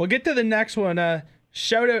 We'll get to the next one.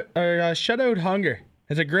 Shutout Hunger.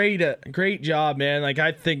 It's a great job, man. Like,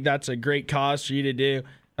 I think that's a great cause for you to do.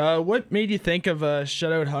 What made you think of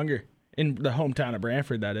Shutout Hunger in the hometown of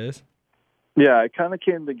Brantford, that is? Yeah, it kind of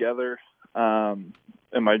came together in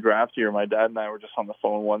my draft year. My dad and I were just on the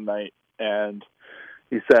phone one night, and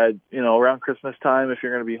he said, around Christmas time, if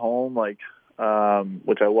you're going to be home, like,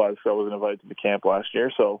 which I was, so I wasn't invited to the camp last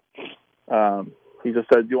year. So he just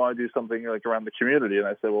said, do you want to do something like around the community? And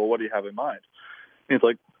I said, well, what do you have in mind? And he's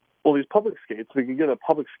like, well, these public skates, we can get a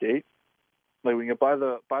public skate. Like, we can buy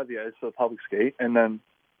the ice for the public skate and then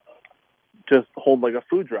just hold like a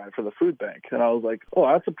food drive for the food bank. And I was like, oh,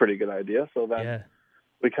 that's a pretty good idea. So then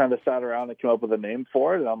we kind of sat around and came up with a name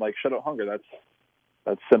for it. And I'm like, Shutout Hunger.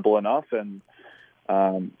 That's simple enough. And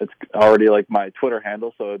it's already like my Twitter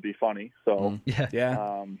handle, so it'd be funny. So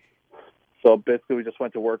so basically we just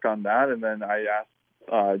went to work on that. And then I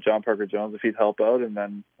asked John Parker Jones if he'd help out. And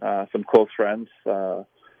then some close friends,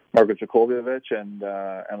 Margaret Jakovievich and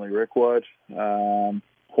Emily Rickwood,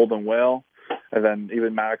 Holden Whale, and then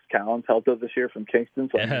even Max Callens helped out this year from Kingston.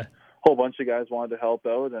 So a whole bunch of guys wanted to help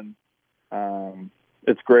out, and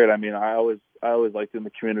it's great. I mean, I always like doing the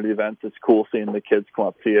community events. It's cool seeing the kids come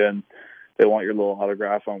up to you and they want your little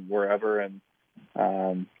autograph on wherever. And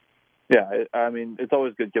it's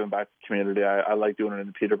always good giving back to the community. I like doing it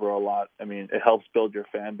in Peterborough a lot. I mean, it helps build your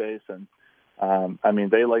fan base, and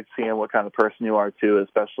they like seeing what kind of person you are too,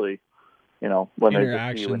 especially, when they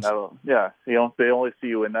just see you in that. They only see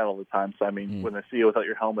you in that all the time. So, I mean, when they see you without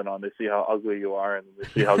your helmet on, they see how ugly you are and they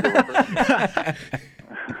see how good of a person you are.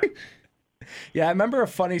 Yeah, I remember a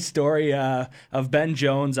funny story of Ben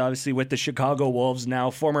Jones, obviously with the Chicago Wolves now,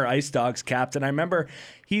 former Ice Dogs captain. I remember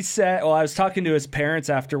he said, I was talking to his parents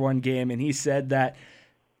after one game, and he said that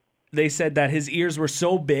they said that his ears were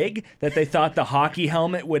so big that they thought the hockey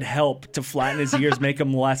helmet would help to flatten his ears, make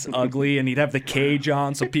him less ugly, and he'd have the cage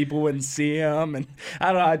on so people wouldn't see him. And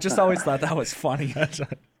I don't know, I just always thought that was funny.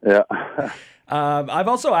 Yeah. I've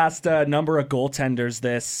also asked a number of goaltenders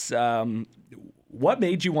this. What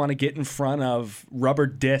made you want to get in front of rubber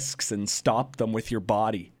discs and stop them with your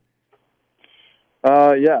body? So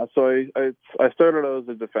I started out as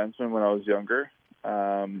a defenseman when I was younger,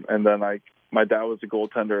 and then my dad was a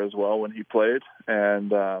goaltender as well when he played,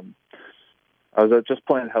 and I was just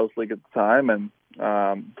playing house league at the time, and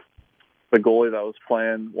the goalie that I was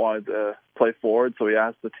playing wanted to play forward, so he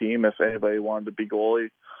asked the team if anybody wanted to be goalie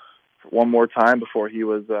one more time before he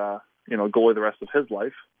was goalie the rest of his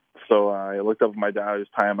life. So I looked up at my dad, who was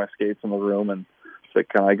tying my skates in the room, and said,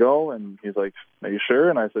 "Can I go?" And he's like, "Are you sure?"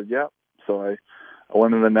 And I said, "Yeah." So I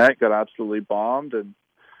went in the net, got absolutely bombed, and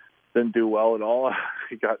didn't do well at all.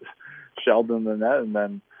 He got shelled in the net, and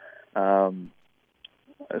then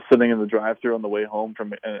sitting in the drive-thru on the way home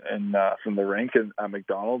from the rink at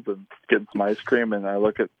McDonald's and getting some ice cream, and I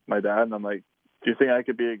look at my dad, and I'm like, "Do you think I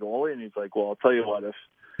could be a goalie?" And he's like, "Well, I'll tell you what, if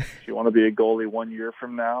you want to be a goalie 1 year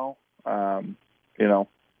from now,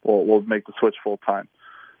 we'll make the switch full time.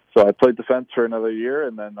 So I played defense for another year,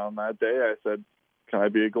 and then on that day I said, "Can I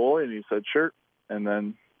be a goalie?" And he said, "Sure." And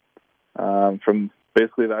then from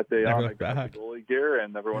basically that day on, I got the goalie gear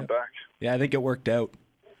and never went back. Yeah, I think it worked out.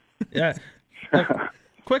 Yeah.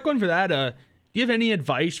 Quick one for that. Do you have any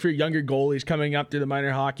advice for younger goalies coming up through the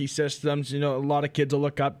minor hockey systems? A lot of kids will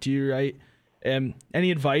look up to you, right?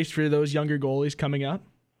 Any advice for those younger goalies coming up?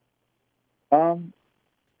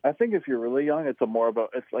 I think if you're really young, if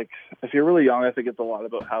you're really young, I think it's a lot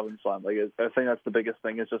about having fun. Like, I think that's the biggest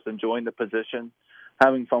thing, is just enjoying the position,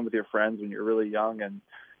 having fun with your friends when you're really young, and,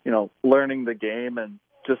 learning the game and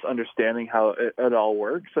just understanding how it all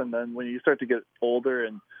works. And then when you start to get older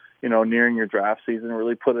and, nearing your draft season,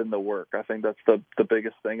 really put in the work. I think that's the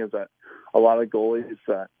biggest thing, is that a lot of goalies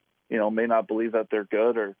that, may not believe that they're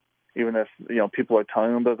good, or even if, people are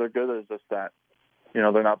telling them that they're good, it's just that,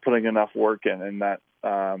 they're not putting enough work in, and that,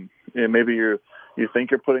 maybe you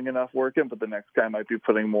think you're putting enough work in, but the next guy might be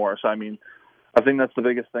putting more. So, I think that's the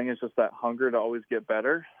biggest thing, is just that hunger to always get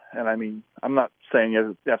better. And I'm not saying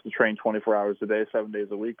you have to train 24 hours a day, 7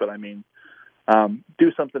 days a week, but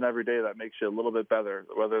do something every day that makes you a little bit better,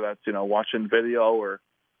 whether that's, watching video or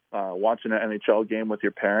watching an NHL game with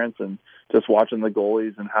your parents, and just watching the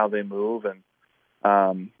goalies and how they move, and,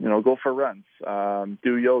 go for runs,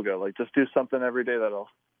 do yoga, just do something every day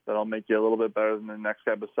that'll make you a little bit better than the next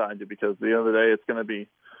guy beside you, because at the end of the day, it's going to be,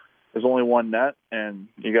 there's only one net, and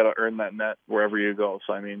you got to earn that net wherever you go.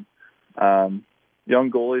 So,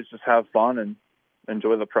 young goalies just have fun and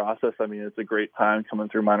enjoy the process. It's a great time coming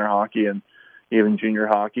through minor hockey and even junior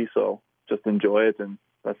hockey. So just enjoy it. And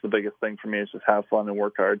that's the biggest thing for me, is just have fun and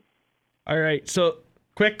work hard. All right. So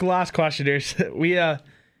quick last question here.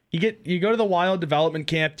 You go to the Wild development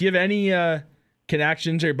camp. Do you have any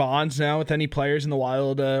connections or bonds now with any players in the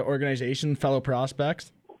Wild organization, fellow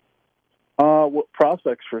prospects?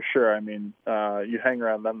 Prospects for sure. You hang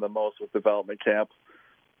around them the most with development camp.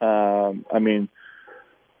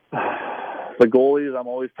 The goalies, I'm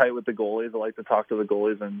always tight with the goalies. I like to talk to the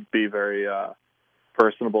goalies and be very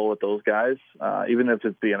personable with those guys, even if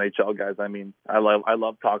it's the NHL guys. I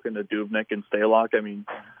love talking to Dubnyk and Stalock.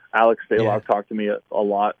 Alex Stalock talked to me a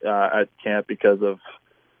lot at camp because of,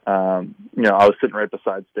 I was sitting right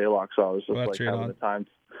beside Stalock, so I was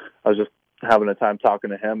just having a time talking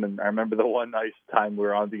to him. And I remember the one nice time we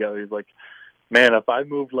were on together, he's like, "Man, if I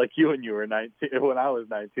moved like you when you were 19, when I was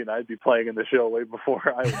 19, I'd be playing in the show way before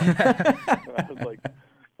I was." I was like,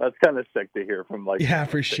 that's kind of sick to hear from,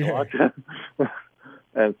 for sure.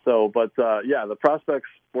 And so, the prospects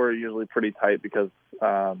were usually pretty tight, because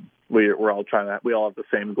we all have the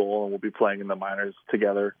same goal, and we'll be playing in the minors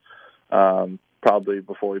together, probably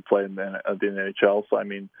before we play in the NHL. So,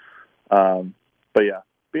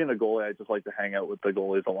 being a goalie, I just like to hang out with the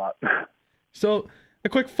goalies a lot. So, a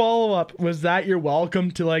quick follow-up, was that your welcome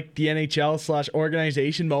to the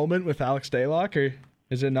NHL/organization moment with Alex Stalock, or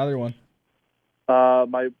is it another one?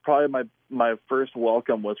 My first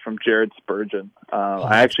welcome was from Jared Spurgeon.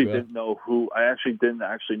 I actually didn't know who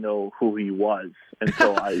he was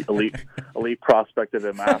until I elite prospected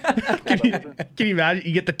him after. Can you imagine?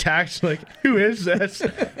 You get the text "Who is this?"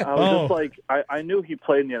 I was just I knew he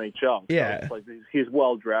played in the NHL. Yeah, so he's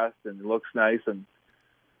well dressed and he looks nice, and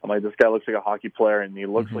I'm like, this guy looks like a hockey player, and he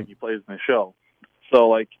looks like he plays in the show.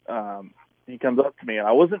 So he comes up to me, and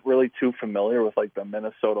I wasn't really too familiar with the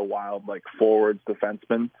Minnesota Wild forwards,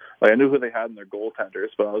 defensemen. I knew who they had in their goaltenders,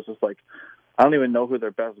 but I was just I don't even know who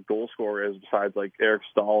their best goal scorer is besides Eric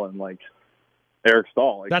Stahl and Eric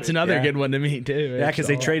Stahl. That's another good one to me too. Yeah, because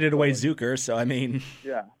they traded away Zucker, so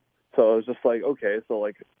yeah. So it was just okay, so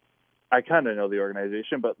I kind of know the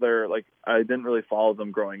organization, but they're I didn't really follow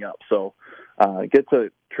them growing up. So I get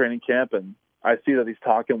to training camp, and I see that he's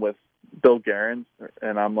talking with Bill Guerin,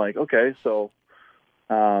 and I'm like, okay, so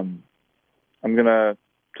I'm going to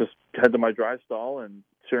just head to my dry stall, and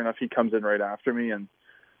sure enough, he comes in right after me, and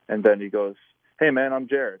then he goes, "Hey, man, I'm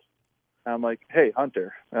Jared." And I'm like, "Hey,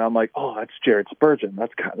 Hunter." And I'm like, "Oh, that's Jared Spurgeon.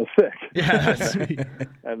 That's kind of sick." Yeah, that's sweet.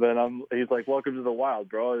 And then he's like, "Welcome to the Wild,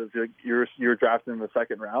 bro. You're drafted in the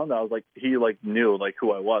second round." And I was like, he knew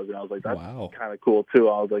who I was, and I was like, "That's kind of cool too."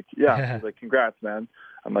 I was like, "Yeah." He's like, "Congrats, man."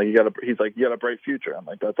 I'm like, he's like, "You got a bright future." I'm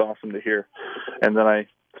like, "That's awesome to hear." And then I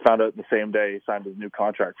found out the same day he signed his new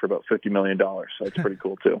contract for about $50 million. So that's pretty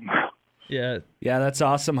cool too. Yeah, that's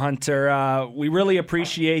awesome, Hunter. We really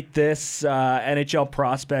appreciate this. NHL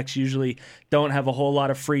prospects usually don't have a whole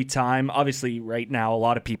lot of free time. Obviously, right now, a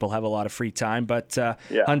lot of people have a lot of free time. But,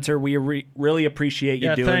 Hunter, we really appreciate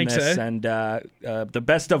you doing this. And the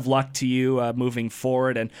best of luck to you moving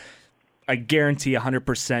forward. And I guarantee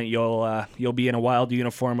 100% you'll be in a Wild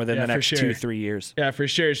uniform within the for next sure. 2-3 years. Yeah, for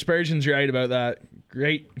sure. Spurgeon's right about that.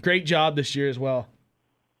 Great job this year as well.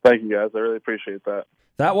 Thank you, guys. I really appreciate that.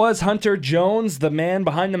 That was Hunter Jones, the man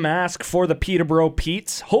behind the mask for the Peterborough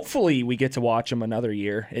Petes. Hopefully we get to watch him another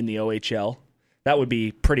year in the OHL. That would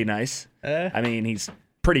be pretty nice. I mean, he's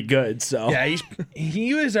pretty good, so. Yeah,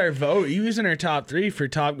 he was our vote. He was in our top 3 for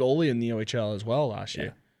top goalie in the OHL as well last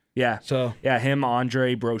year. Yeah. So yeah, him,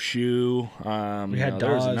 Andre Brochu. We had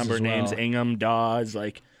there was a Dawes number as of names. well. Ingham, Dawes,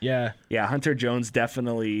 yeah. Yeah, Hunter Jones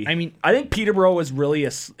definitely. I mean, I think Peterborough was really,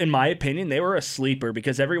 in my opinion, they were a sleeper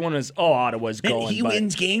because everyone was, Ottawa's going. He but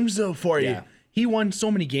wins games though for you. Yeah. He won so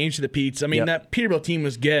many games for the Petes. I mean, Yep. that Peterborough team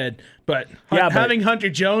was good, but, but- having Hunter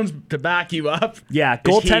Jones to back you up, Yeah, is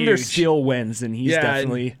goaltender huge. still wins, and he's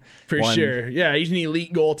definitely for one. sure. Yeah, he's an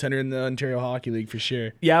elite goaltender in the Ontario Hockey League for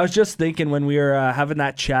sure. Yeah, I was just thinking when we were having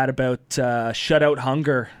that chat about shutout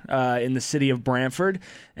hunger in the city of Brantford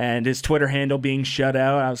and his Twitter handle being shut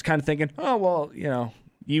out, I was kind of thinking, oh, well,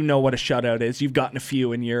 you know what a shutout is. You've gotten a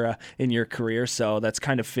few in your career, so that's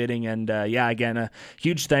kind of fitting. And again, a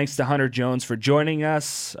huge thanks to Hunter Jones for joining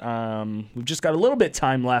us. We've just got a little bit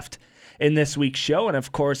time left in this week's show, and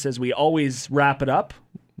of course, as we always wrap it up,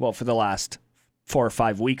 well, for the last 4 or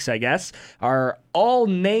 5 weeks, I guess, our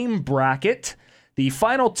all-name bracket, the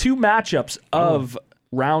final 2 matchups of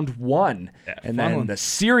round 1, and then one. the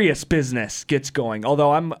serious business gets going.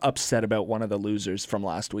 Although I'm upset about one of the losers from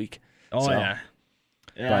last week. Oh, So, yeah.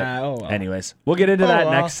 But Oh, well. anyways, we'll get into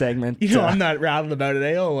that next segment. I'm not rattled about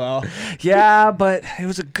it. Oh, well. Yeah, but it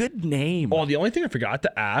was a good name. Oh, the only thing I forgot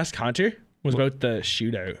to ask Hunter was about the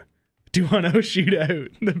shootout. 2-1-0 shootout.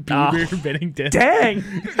 The Bieber Bennington. Dang!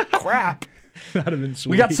 Crap. That'd have been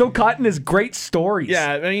sweet. We got so caught in his great stories.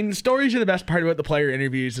 Yeah, I mean, stories are the best part about the player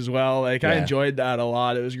interviews as well. I Yeah. enjoyed that a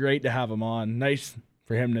lot. It was great to have him on. Nice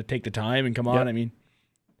for him to take the time and come on. Yep. I mean,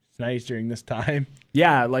 it's nice during this time.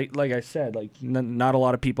 Yeah, like I said, not a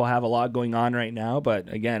lot of people have a lot going on right now,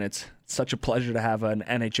 but again, it's such a pleasure to have an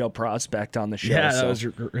NHL prospect on the show. Yeah, that so, was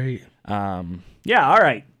great. yeah, all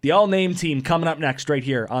right. The all-name team coming up next right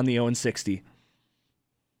here on the 0-60.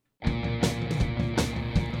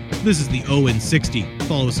 This is the Owen 60.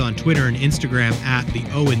 Follow us on Twitter and Instagram at the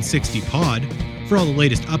Owen 60 Pod for all the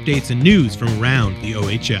latest updates and news from around the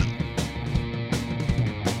OHL.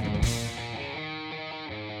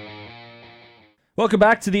 Welcome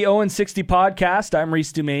back to the 0-60 podcast. I'm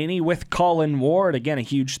Reese Dumaney with Colin Ward. Again, a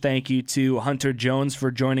huge thank you to Hunter Jones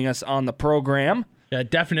for joining us on the program. Yeah,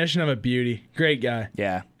 definition of a beauty. Great guy.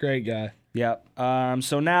 Yeah. Great guy. Yep.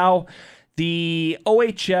 So now the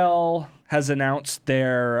OHL has announced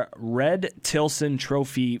their Red Tilson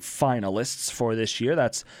Trophy finalists for this year.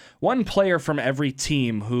 That's one player from every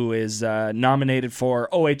team who is nominated for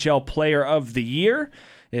OHL Player of the Year.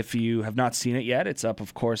 If you have not seen it yet, it's up,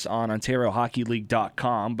 of course, on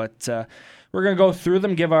OntarioHockeyLeague.com. But we're going to go through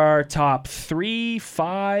them, give our top 3,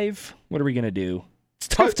 5. What are we going to do? It's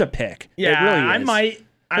tough to pick. Yeah, it really is.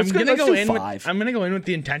 I'm Let's gonna do go in. 5. I'm gonna go in with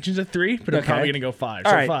the intentions of 3, but I'm Okay. probably gonna go 5.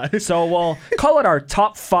 All So right. 5. So we'll call it our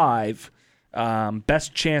top 5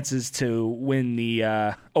 best chances to win the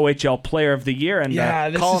OHL Player of the Year. And Yeah,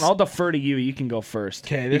 this Colin, is- I'll defer to you. You can go first.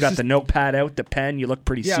 'Kay, You this got is- the notepad out, the pen. You look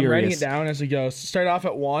pretty Yeah, serious. I'm writing it down as we go. So start off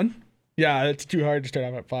at 1. Yeah, it's too hard to start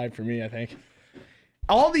off at 5 for me, I think.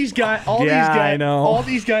 All these guys, I know. all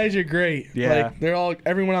these guys are great. Yeah. Like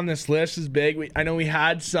everyone on this list is big. I know we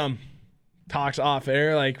had some talks off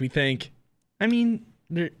air. Like we think, I mean,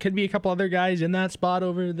 there could be a couple other guys in that spot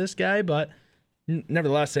over this guy, but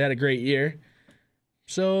nevertheless, they had a great year.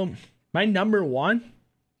 So my number 1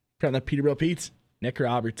 from the Peterborough Petes, Nick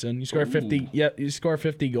Robertson. You score 50. Yep, you score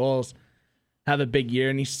 50 goals. Have a big year,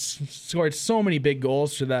 and he scored so many big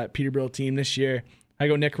goals for that Peterborough team this year. I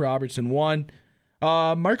go Nick Robertson 1.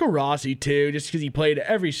 Marco Rossi 2, just because he played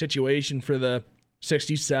every situation for the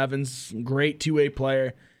 67s. Great two-way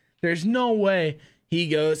player. There's no way he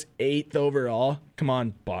goes 8th overall. Come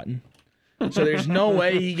on, Button. So there's no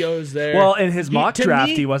way he goes there. Well, in his mock to draft,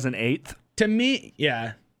 me- he wasn't 8th. To me,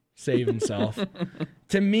 yeah, save himself.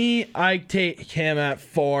 To me, I take him at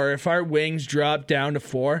 4. If our wings drop down to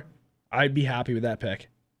 4, I'd be happy with that pick.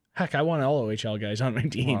 Heck, I want all OHL guys on my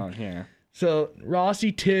team. Oh, yeah. So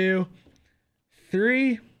Rossi 2,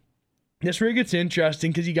 3. This where it gets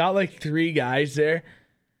interesting because you got like 3 guys there,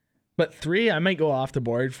 but 3 I might go off the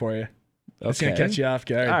board for you. It's gonna catch you off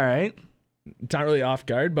guard. All right. It's not really off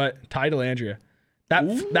guard, but Ty Dellandrea.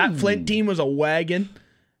 That Flint team was a wagon.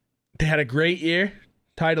 They had a great year.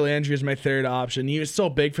 Ty Dellandrea is my 3rd option. He was so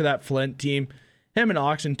big for that Flint team. Him and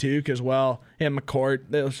Oxentuk as well. And McCourt.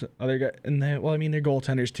 Those other guys. And they're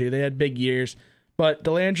goaltenders too. They had big years. But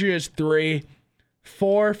Dellandrea is 3.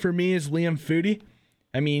 4 for me is Liam Foudy.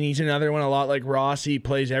 I mean, he's another one a lot like Rossi. He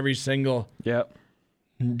plays every single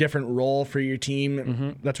different role for your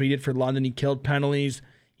team. That's what he did for London. He killed penalties.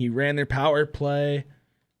 He ran their power play.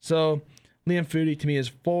 So Liam Foudy to me is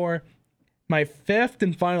 4. My 5th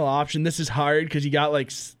and final option, this is hard because you got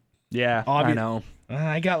like... Yeah, I know.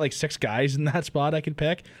 I got like 6 guys in that spot I could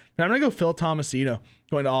pick. But I'm going to go Phil Tomasino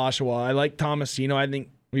going to Oshawa. I like Tomasino. I think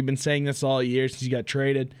we've been saying this all year since he got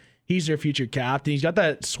traded. He's their future captain. He's got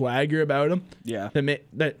that swagger about him. Yeah.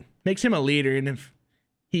 That makes him a leader. And if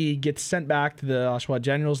he gets sent back to the Oshawa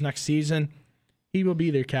Generals next season, he will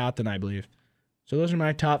be their captain, I believe. So those are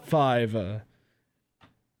my top 5 for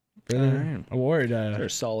the award. They're a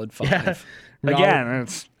solid 5. Yeah. Again,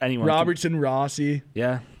 it's anyone. Robertson, Rossi.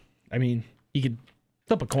 Yeah. I mean, you could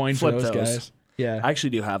flip a coin Flip for those those. guys. Yeah. I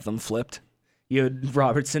actually do have them flipped. You had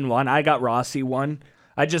Robertson 1. I got Rossi 1.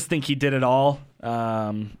 I just think he did it all.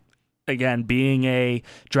 Again, being a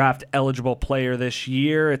draft eligible player this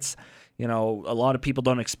year, it's, a lot of people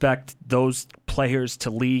don't expect those players to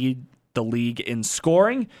lead the league in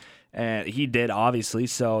scoring. And he did, obviously,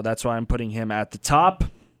 so that's why I'm putting him at the top.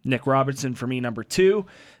 Nick Robertson for me, number 2.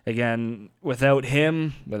 Again, without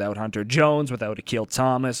him, without Hunter Jones, without Akil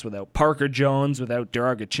Thomas, without Parker Jones, without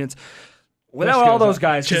Duraga Chintz, without all those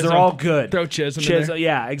guys, because they're all good. Throw Chisholm in there.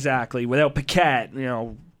 Yeah, exactly. Without Paquette,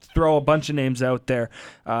 throw a bunch of names out there.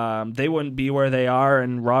 They wouldn't be where they are,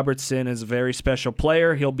 and Robertson is a very special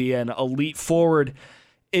player. He'll be an elite forward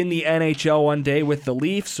in the NHL one day with the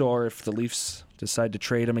Leafs, or if the Leafs decide to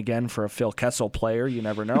trade him again for a Phil Kessel player, you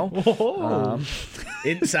never know.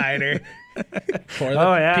 Insider. For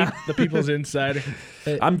the people's insider.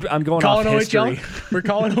 I'm going calling off history. OHL. We're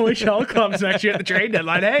calling OHL clubs next year at the trade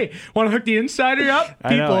deadline. Hey, want to hook the insider up?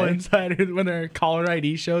 I know, People eh? insider when their caller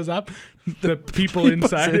ID shows up. The people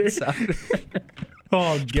insider.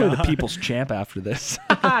 Oh god. Play the people's champ after this.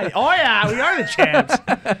 Oh yeah, we are the champs.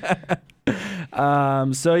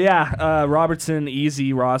 Robertson,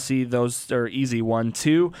 easy. Rossi, those are easy 1,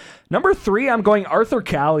 2. Number 3, I'm going Arthur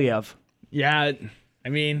Kaliev. Yeah, I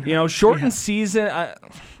mean, shortened season.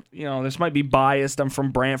 This might be biased. I'm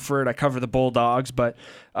from Brantford. I cover the Bulldogs, but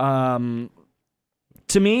to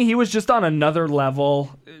me, he was just on another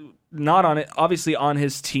level. Not on it, obviously on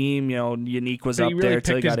his team. Unique was But up he really there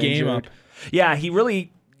till he picked got his game injured. up. Yeah, he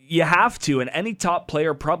really. You have to, and any top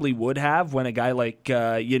player probably would have when a guy like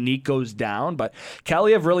Unique goes down. But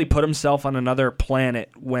Kaliev really put himself on another planet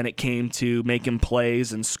when it came to making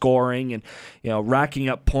plays and scoring and racking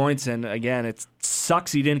up points. And again, it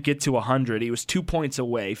sucks he didn't get to 100. He was 2 points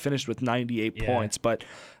away, finished with 98 points. But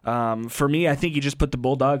for me, I think he just put the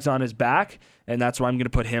Bulldogs on his back, and that's why I'm going to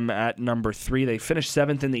put him at number 3. They finished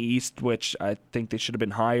 7th in the East, which I think they should have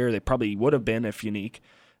been higher. They probably would have been if Unique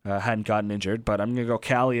hadn't gotten injured, but I'm going to go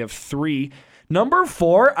Kaliev 3. Number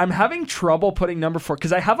 4, I'm having trouble putting number 4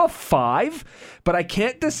 because I have a 5, but I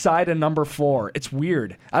can't decide a number 4. It's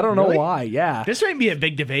weird. I don't know why. Yeah. This might be a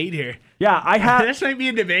big debate here. Yeah, I have. This might be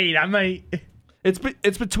a debate. I might. It's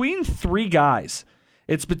between 3 guys.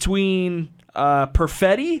 It's between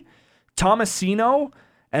Perfetti, Tomasino,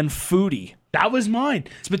 and Foudy. That was mine.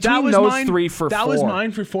 It's between those 3 for 4. That was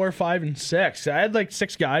mine for 4, 5, and 6. I had like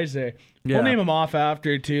 6 guys there. Yeah. We'll name them off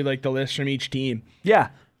after to like the list from each team. Yeah,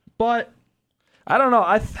 but I don't know.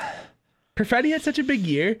 Perfetti had such a big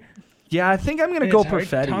year. Yeah, I think I'm going to go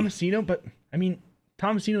Perfetti. Tomasino, but I mean,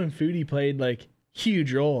 Tomasino and Foudy played like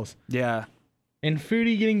huge roles. Yeah. And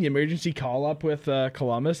Foudy getting the emergency call up with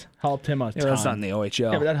Columbus helped him a ton. That's not in the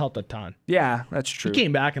OHL. Yeah, but that helped a ton. Yeah, that's true. He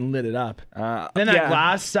came back and lit it up. Then that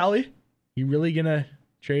Glass Sally. You really gonna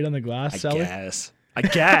trade on the Glass Sally? I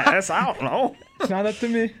guess. I don't know. It's not up to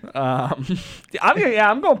me.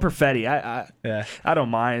 I'm going Perfetti. I don't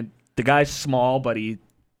mind. The guy's small, but he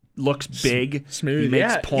looks big. Smooth. He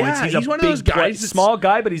makes points. Yeah, he's one of those guys. Small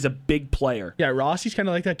guy, but he's a big player. Yeah, Rossi's kind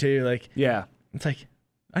of like that too. Like, yeah, it's like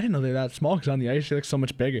I didn't know they're that small because on the ice they look so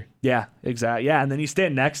much bigger. Yeah, exactly. Yeah, and then you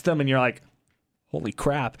stand next to them and you're like, holy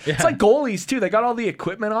crap. Yeah. It's like goalies too. They got all the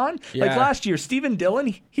equipment on. Yeah. Like last year, Steven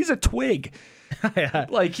Dillon, he's a twig. Yeah.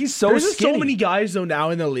 Like he's so There's just skinny. so many guys though now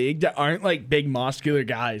in the league that aren't like big muscular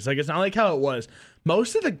guys. Like it's not like how it was.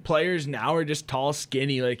 Most of the players now are just tall,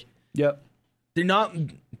 skinny. Like Yep. they're not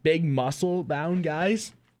big muscle bound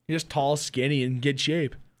guys. They're just tall, skinny, and good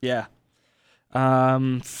shape. Yeah.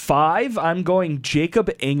 5, I'm going Jacob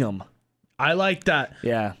Ingham. I like that.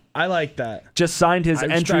 Yeah. I like that. Just signed his I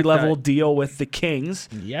respect entry-level that. deal with the Kings.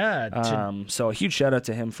 Yeah. So a huge shout-out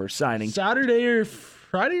to him for signing. Friday or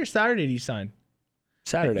Saturday did he sign?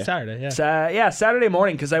 Saturday. Saturday, yeah. Saturday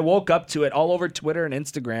morning, because I woke up to it all over Twitter and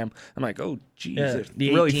Instagram. I'm like, oh, geez, Yeah, they're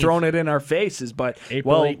the really 18th. throwing it in our faces. But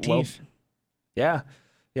April well, 18th. yeah.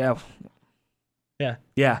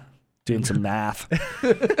 Doing some math.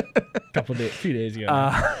 Few days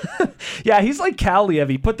ago. Yeah, he's like Kaliev.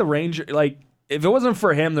 He put the Rangers, like, if it wasn't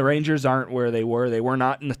for him, the Rangers aren't where they were. They were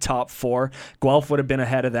not in the top 4. Guelph would have been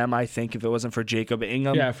ahead of them, I think, if it wasn't for Jacob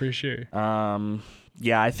Ingham. yeah, for sure.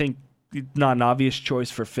 I think not an obvious choice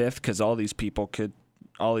for 5th because all these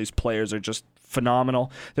players are just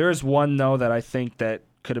phenomenal. There is one, though, that I think that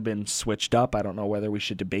could have been switched up. I don't know whether we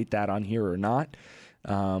should debate that on here or not.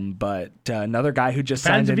 But another guy who just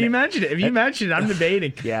Fans, signed if you mentioned it, I'm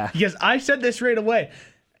debating. Yeah. Because I said this right away.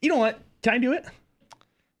 You know what? Can I do it?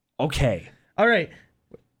 Okay. All right.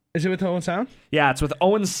 Is it with Owen Sound? Yeah, it's with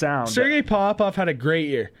Owen Sound. Sergei Popov had a great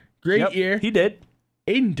year. Great year. He did.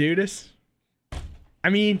 Aiden Dudas. I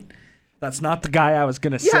mean, That's not the guy I was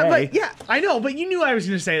going to yeah, say. I know, but you knew I was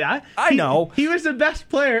going to say that. I know. He was the best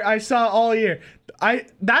player I saw all year.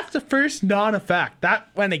 That's the first non-effect. That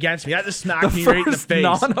went against me. That just smacked me right in the face.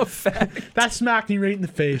 Non-effect. That smacked me right in the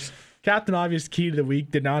face. Captain Obvious Key to the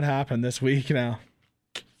Week did not happen this week now.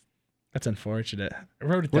 That's unfortunate. I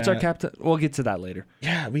wrote it What's down. our captain? We'll get to that later.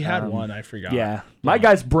 Yeah, we had one. I forgot. Yeah. My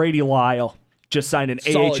guy's Brady Lyle. Just signed an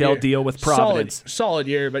Solid AHL year. deal with Providence. Solid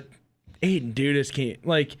year, but Aiden Dudas can't.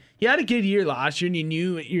 Like, he had a good year last year, and you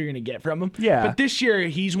knew what you were going to get from him. Yeah. But this year,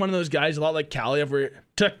 he's one of those guys, a lot like Kaliev, where it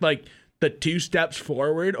took, like, the 2 steps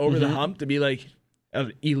forward over the hump to be, like,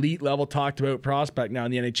 an elite level talked about prospect now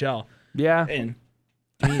in the NHL. Yeah. And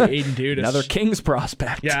Aiden Dudas. Another Kings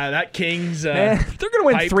prospect. Yeah, that Kings. They're going to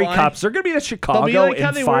win 3 pipeline. cups. They're going to be at Chicago They'll be like how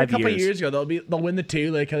in they were a 5 couple years. years ago. They'll win the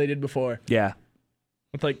 2 like how they did before. Yeah.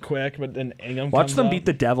 With, like, Quick, but then Ingham Watch comes them up. beat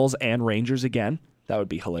the Devils and Rangers again. That would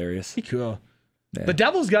be hilarious. Be cool. Yeah. The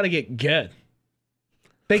Devils got to get good.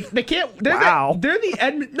 They can't. Wow. They're the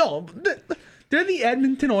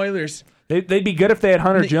Edmonton Oilers. They'd be good if they had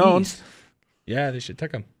Hunter The Jones. East. Yeah, they should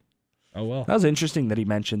take him. Oh well. That was interesting that he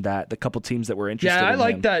mentioned that. The couple teams that were interested. Yeah, I in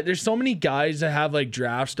like him. that. There's so many guys that have like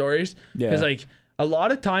draft stories. Yeah. Because like a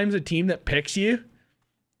lot of times a team that picks you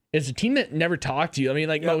is a team that never talked to you. I mean,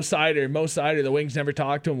 like Mo Sider, the Wings never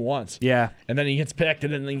talked to him once. Yeah. And then he gets picked,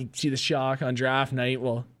 and then you see the shock on draft night.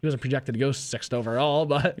 Well, he wasn't projected to go 6th overall,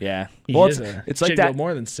 but Yeah. he Well, is it's like should that. go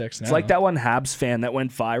more than 6 now. It's like that one Habs fan that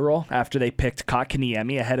went viral after they picked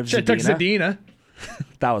Kotkaniemi ahead of Should have took Zadina. Zadina.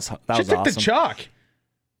 That was Should awesome. took the chalk.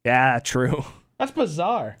 Yeah, true. That's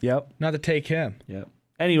bizarre. Yep. Not to take him. Yep.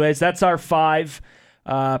 Anyways, that's our 5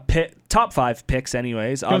 top 5 picks.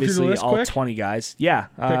 Anyways, through the obviously list all quick? 20 guys. Yeah.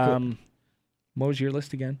 Pick What was your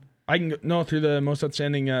list again? I can go through the most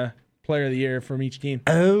outstanding player of the year from each team.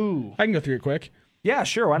 Oh. I can go through it quick. Yeah,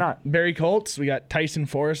 sure. Why not? Barrie Colts, we got Tyson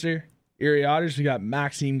Forrester. Erie Otters, we got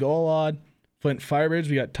Maxime Golod. Flint Firebirds,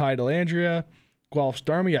 we got Ty Delandria. Guelph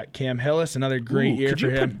Storm, we got Cam Hillis. Another great year could for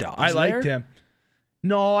you him. put Dawes I liked there? him.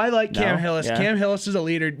 No, I like Cam No? Hillis. Yeah. Cam Hillis is a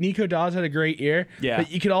leader. Nico Dawes had a great year. Yeah. But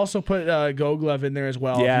you could also put Goglev in there as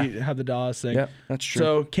well Yeah. if you have the Dawes thing. Yep, that's true.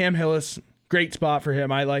 So Cam Hillis, great spot for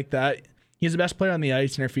him. I like that. He's the best player on the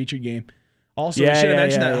ice in our featured game. Also, Yeah, I should have yeah,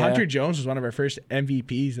 mentioned yeah, that yeah. Hunter Jones was one of our first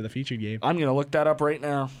MVPs of the featured game. I'm gonna look that up right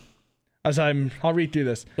now. I'll read through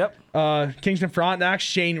this. Yep. Kingston Frontenac,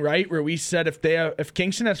 Shane Wright, where we said if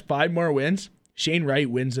Kingston has 5 more wins, Shane Wright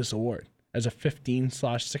wins this award as a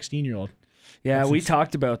 15/16-year-old. Yeah, we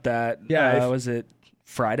talked about that. Yeah, was it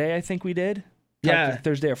Friday? I think we did. Yeah.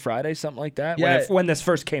 Thursday or Friday, something like that. Yeah. when this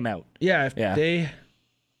first came out. Yeah, Yeah.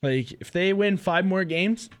 if they win 5 more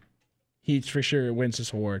games, he for sure wins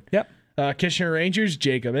this award. Yep. Kitchener Rangers,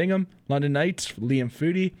 Jacob Ingham. London Knights, Liam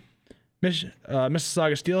Foodie.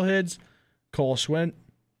 Mississauga Steelheads, Cole Schwint.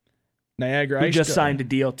 Niagara Who Ice just signed a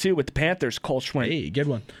deal too with the Panthers, Cole Schwint. Hey, good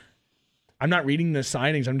one. I'm not reading the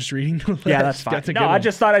signings. I'm just reading the list. Yeah, that's fine. That's a No, good I one.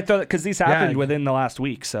 just thought I'd throw that because these happened Yeah. within the last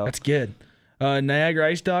week. So That's good. Niagara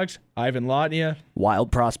Ice Dogs, Ivan Lotnia.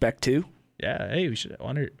 wild prospect too. Yeah, hey, we should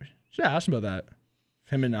ask him about that.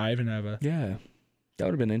 Him and Ivan have a. Yeah, that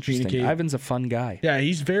would have been interesting. Communicate. Ivan's a fun guy. Yeah,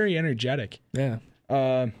 he's very energetic. Yeah.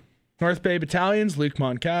 North Bay Battalions, Luke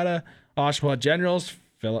Moncada. Oshawa Generals,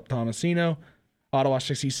 Philip Tomasino. Ottawa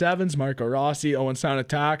 67s, Marco Rossi. Owen Sound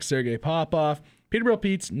Attack, Sergei Popov. Peterborough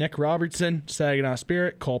Petes, Nick Robertson. Saginaw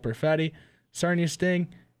Spirit, Cole Perfetti. Sarnia Sting,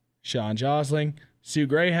 Sean Josling. Sioux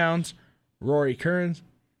Greyhounds, Rory Kearns.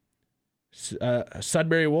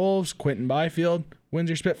 Sudbury Wolves, Quentin Byfield.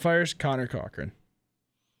 Windsor Spitfires, Connor Cochran.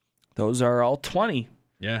 Those are all 20.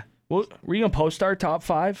 Yeah. Well, were you gonna post our top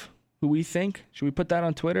 5? Who we think? Should we put that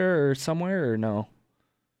on Twitter or somewhere or no?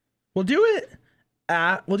 We'll do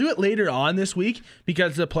it later on this week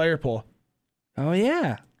because of the player poll. Oh,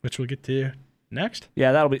 yeah. which we'll get to next.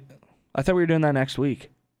 Yeah, that'll be... I thought we were doing that next week.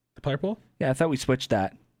 The player poll? Yeah, I thought we switched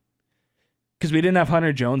that. Because we didn't have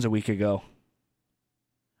Hunter Jones a week ago.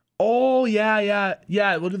 Oh, yeah.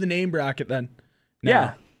 We'll do the name bracket then. No.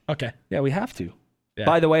 Yeah. Okay. Yeah, we have to. Yeah.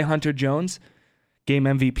 By the way, Hunter Jones, game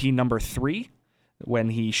MVP number 3, when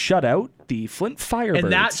he shut out the Flint Firebirds.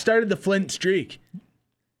 And that started the Flint streak.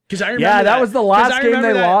 Because I remember Yeah, that was the last game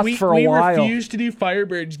they lost for a while. We refused to do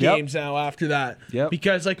Firebirds games now after that. Yep.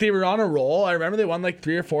 Because like they were on a roll. I remember they won like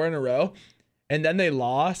 3 or 4 in a row. And then they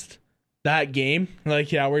lost that game.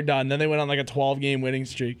 Like, yeah, we're done. Then they went on like a 12-game winning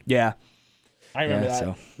streak. Yeah. I remember Yeah, that.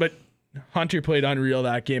 so. But Hunter played unreal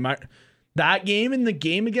that game. That game and the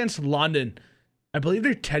game against London, I believe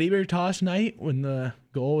their teddy bear toss night when the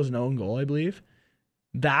goal was an own goal, I believe.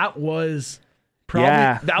 That was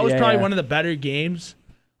probably one of the better games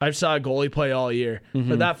I've saw a goalie play all year. Mm-hmm.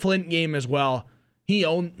 But that Flint game as well, he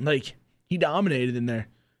dominated in there.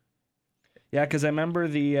 Yeah, because I remember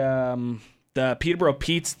the Peterborough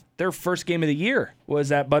Petes, their first game of the year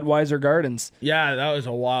was at Budweiser Gardens. Yeah, that was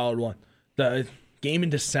a wild one. The game in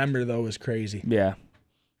December, though, was crazy. Yeah.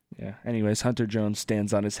 Yeah. Anyways, Hunter Jones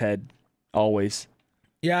stands on his head always.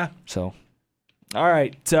 Yeah. So, all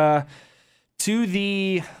right. To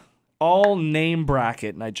the all-name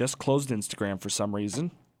bracket, and I just closed Instagram for some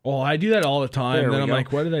reason. Oh, I do that all the time. There And then we I'm go.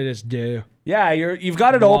 like, what did I just do? Yeah, you've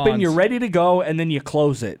got it open, you're ready to go, and then you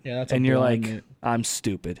close it. Yeah, that's and a you're blind like, mute. I'm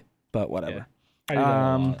stupid, but whatever. I do that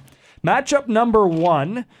a lot. Matchup number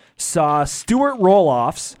 1 saw Stuart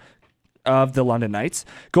Roloffs of the London Knights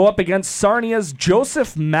go up against Sarnia's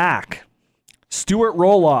Joseph Mack. Stuart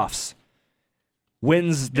Roloffs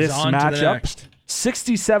wins this on to the matchup next.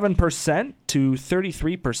 67% to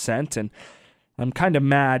 33%, and I'm kind of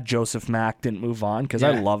mad Joseph Mack didn't move on because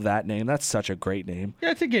I Yeah. love that name. That's such a great name.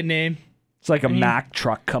 Yeah, it's a good name. It's like a Mack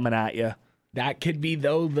truck coming at you. That could be,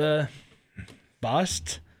 though, the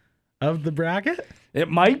bust of the bracket. It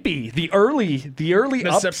might be the early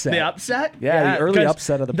upset. The upset? Yeah, the early 'cause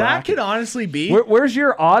upset of the That bracket. could honestly be. Where's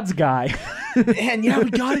your odds guy And yeah, we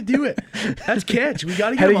got to do it. That's Kitch. We got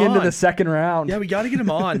to get heading him on. into the second round? Yeah, we got to get him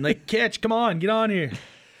on. Like, Kitch, come on, get on here.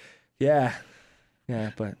 Yeah,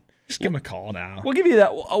 but Just give him a call now. we'll give you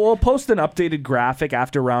that. We'll post an updated graphic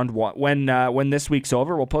after round 1 when this week's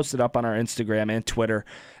over. We'll post it up on our Instagram and Twitter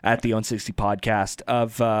at the 160 Podcast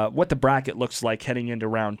of what the bracket looks like heading into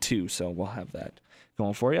round 2. So we'll have that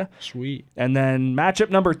going for you. Sweet. And then matchup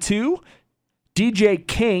number 2, DJ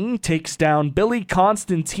King takes down Billy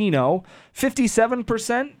Constantino,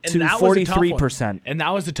 57% to that was a tough one. 43%. And that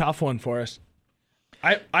was a tough one for us.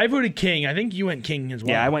 I voted King. I think you went King as well.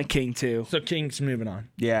 Yeah, I went King too. So King's moving on.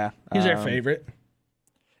 Yeah. He's our favorite.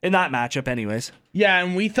 In that matchup, anyways. Yeah,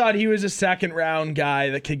 and we thought he was a second round guy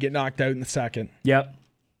that could get knocked out in the second. Yep.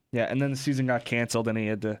 Yeah, and then the season got canceled and he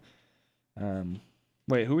had to...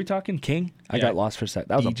 wait, who are we talking? King? I Yeah. got lost for a sec.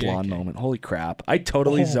 That was DJ a blonde King. moment. Holy crap. I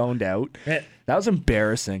totally zoned out. Eh, That was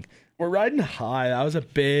embarrassing. We're riding high. That was a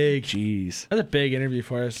big Jeez. interview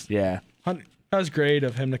for us. Yeah. That was great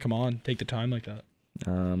of him to come on, take the time like that.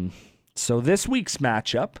 So this week's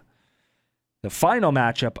matchup, the final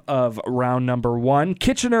matchup of round number 1,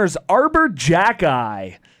 Kitchener's Arbor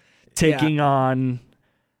Jackeye taking on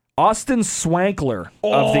Austin Swankler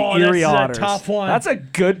of the Erie that's a Otters. tough one. That's a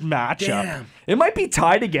good matchup. Damn. It might be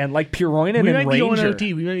tied again, like Puroinen We and might be going Ranger.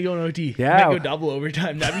 OT. We might be going OT. Yeah. We might go double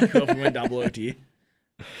overtime. That'd be cool if we went double OT.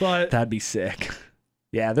 But That'd be sick.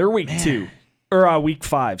 Yeah, they're week 2 or week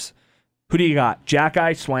 5s. Who do you got?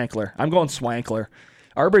 Jackeye, Swankler. I'm going Swankler.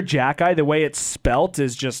 Arbor Jackeye, the way it's spelt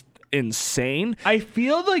is just insane. I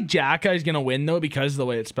feel like Jackeye's going to win, though, because of the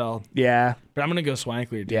way it's spelled. Yeah, But I'm going to go Swankler,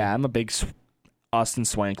 dude. yeah. I'm a big Austin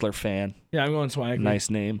Swankler fan. Yeah, I'm going Swankler. Nice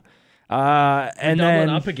name. And Doubling then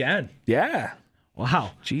up again. yeah,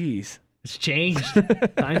 Wow. jeez. It's changed.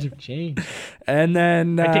 Times have changed. And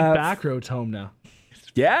then I take back roads home now.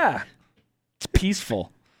 yeah, it's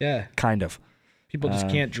peaceful, Yeah. kind of. People just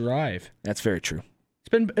can't drive. That's very true.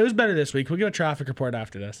 It was better this week. We'll give a traffic report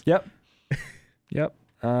after this. Yep. Yep.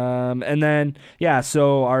 And then, yeah,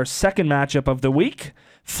 so our second matchup of the week,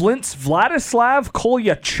 Flint's Vladislav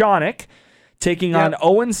Kolyachonik taking on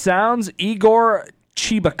Owen Sound's Igor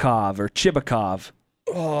Chibakov.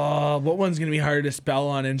 Oh, what one's going to be hard to spell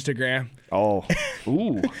on Instagram? Oh.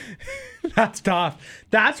 Ooh. That's tough.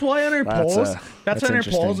 That's why on our polls, that's on our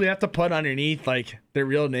interesting. polls we have to put underneath like their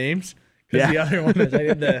real names. Because Yeah. the other one is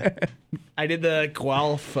I did the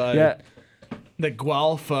Guelph the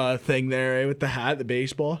Guelph thing there, right, with the hat, the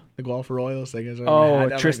baseball, the Guelph Royals thing. Is on my Oh,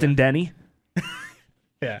 hat. I'm Tristan like, Denny.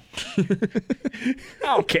 yeah, I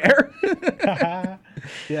don't care.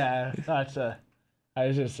 yeah. That's I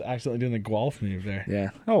was just accidentally doing the golf move there. Yeah.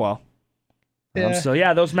 Oh, well. Yeah. So,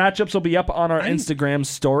 yeah, those matchups will be up on our Instagram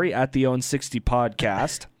story at the Owen 60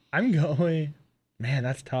 podcast. I'm going... Man,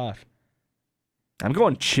 that's tough. I'm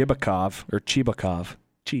going Chibakov.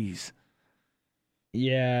 Jeez.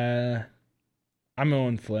 Yeah. I'm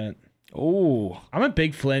going Flint. Oh. I'm a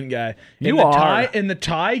big Flint guy. You are. And the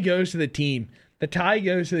tie goes to the team. The tie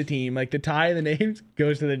goes to the team. Like, the tie of the names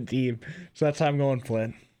goes to the team. So that's how I'm going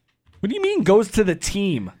Flint. What do you mean goes to the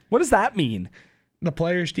team? What does that mean? The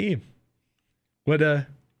player's team. What a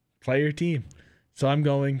player team. So I'm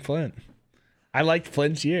going Flint. I liked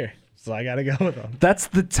Flint's year, so I got to go with them. That's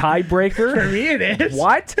the tiebreaker? For me, it is.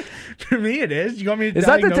 What? For me, it is. You want me to Is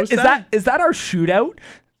diagnose that? Is that our shootout?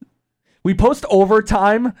 We post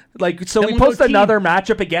overtime, so we we'll post go team. another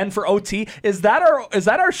matchup again for OT. Is that our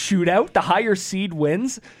shootout? The higher seed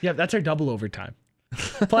wins? Yeah, that's our double overtime.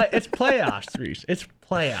 It's playoffs, Reese. It's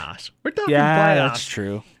playoffs. We're talking Yeah, playoffs. that's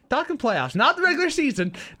true. Talking playoffs, not the regular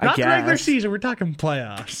season. Not the regular season. We're talking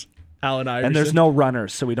playoffs. Alan Iverson. And there's no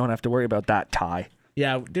runners, so we don't have to worry about that tie.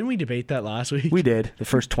 Yeah, didn't we debate that last week? We did the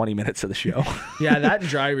first 20 minutes of the show. Yeah, that and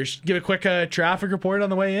drivers. Give a quick traffic report on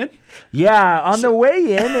the way in. Yeah, on the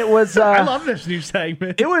way in, it was. I love this new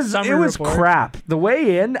segment. It was Summer report. crap. The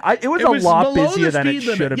way in, it was a lot below busier the than it speed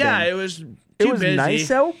should limit. have Yeah, been. it was too It was busy. nice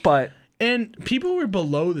out, but And people were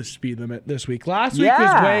below the speed limit this week. Last week was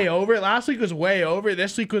Yeah. way over. Last week was way over.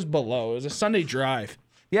 This week was below. It was a Sunday drive.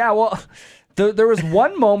 yeah, well, there was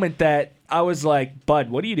one moment that I was like, "Bud,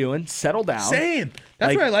 what are you doing? Settle down." Same.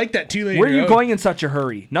 That's Like, why I like that 2 lane Where are you road. going in such a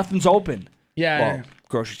hurry? Nothing's open. Yeah. Well,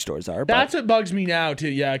 grocery stores are. That's but what bugs me now, too.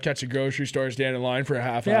 Yeah, catch a grocery store, stand in line for a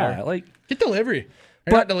half yeah, hour. like Get delivery.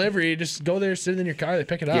 Or But- not delivery. Just go there, sit in your car, they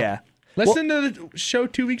pick it up. yeah, Listen to the show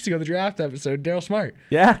 2 weeks ago, the draft episode, Daryl Smart.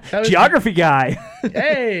 yeah. That was- Geography guy.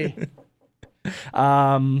 Hey.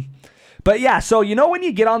 But yeah, so when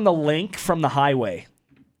you get on the link from the highway,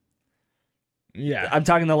 Yeah. I'm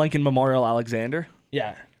talking the Lincoln Memorial Alexander,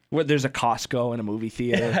 Yeah. where there's a Costco and a movie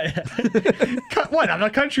theater. What? I'm a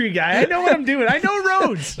country guy. I know what I'm doing. I know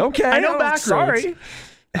roads. Okay, I know back sorry.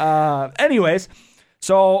 roads. Anyways,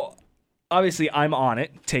 so obviously I'm on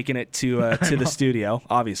it, taking it to the studio,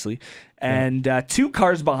 obviously, and 2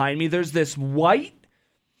 cars behind me. There's this white.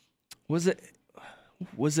 Was it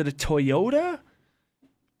a Toyota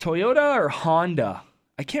or Honda?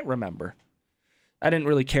 I can't remember. I didn't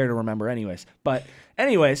really care to remember, anyways. But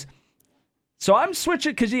anyways. So I'm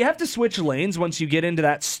switching because you have to switch lanes once you get into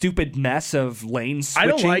that stupid mess of lane switching.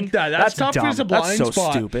 I don't like that. That's tough dumb. because a blind That's so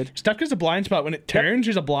spot. stupid. It's tough because a blind spot. When it turns,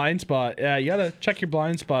 there's a blind spot. Yeah, you gotta check your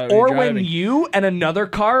blind spot. When Or you're when driving. you and another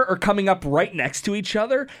car are coming up right next to each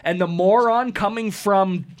other, and the moron coming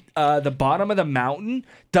from the bottom of the mountain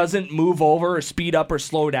doesn't move over or speed up or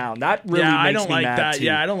slow down. That really yeah, makes I don't me like mad that. too.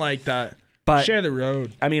 Yeah, I don't like that. But Share the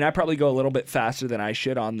road. I mean, I probably go a little bit faster than I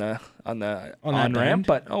should on the that on ramp, bend?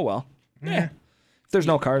 but oh well. Yeah. If there's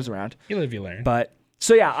no cars around. You live, you learn. But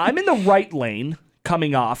so yeah, I'm in the right lane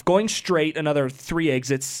coming off, going straight another 3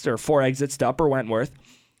 exits or 4 exits to Upper Wentworth.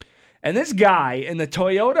 And this guy in the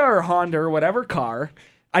Toyota or Honda or whatever car,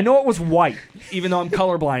 I know it was white, even though I'm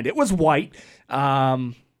colorblind. It was white.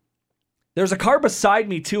 There's a car beside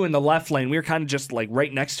me too in the left lane. We were kind of just like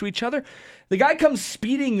right next to each other. The guy comes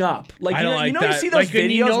speeding up. Like I don't like you that. see those Like, when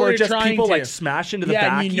you videos know where they're just trying people to. like smash into the Yeah,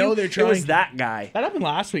 and vacuum. you know they're It trying was to. that guy. That happened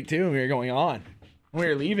last week too when we were going on. When we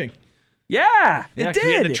were leaving. Yeah, Yeah, it 'cause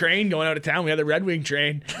we had did. the train going out of town. We had the Red Wing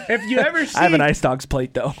train. If you ever see, I have an Ice Dogs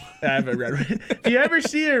plate though. I have a Red Wing. If you ever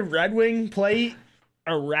see a Red Wing plate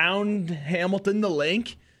around Hamilton, the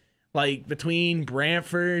link, like between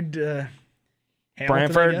Brantford, Hamilton, I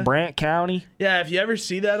Brantford, guess. Brant County. Yeah, if you ever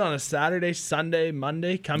see that on a Saturday, Sunday,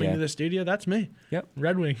 Monday, coming Yeah. to the studio, that's me. Yep.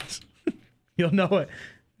 Red Wings. You'll know it.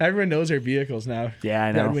 Everyone knows our vehicles now. Yeah,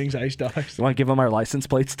 I know. Red Wings, Ice Dogs. You want to give them our license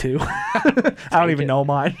plates too? I don't even know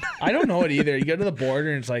mine. I don't know it either. You go to the border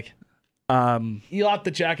and it's like, you'll have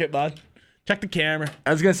to check it, bud. Check the camera.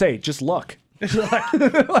 I was gonna say, just look. It's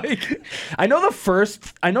like, Like, I know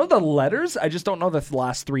the letters. I just don't know the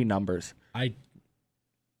last 3 numbers. I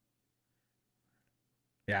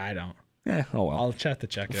don't. Yeah. Oh well. I'll chat to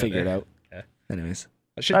check it. Figure it out. Yeah. Anyways,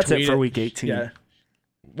 I should that's tweet it for week 18. Yeah.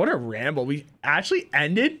 What a ramble. We actually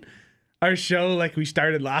ended our show like we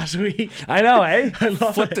started last week. I know, eh? I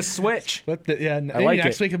love Flip it. the switch. But yeah, I like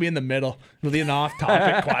next it. week will be in the middle. It'll be an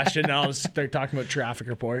off-topic question, and I'll just start talking about traffic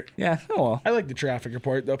report. Yeah. Oh well. I like the traffic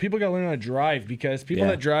report though. People gotta learn how to drive because people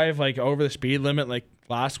Yeah. that drive like over the speed limit like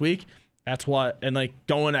last week, that's what, and like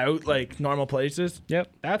going out like normal places. Yep.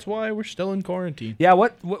 That's why we're still in quarantine. Yeah.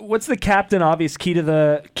 What's the Captain Obvious key to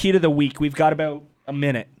the week? We've got about a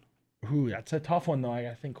minute. Ooh, that's a tough one though. I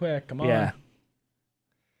gotta think quick. Come on. Yeah.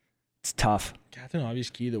 It's tough. Captain Obvious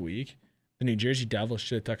Key of the Week. The New Jersey Devils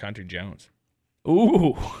should have took Hunter Jones.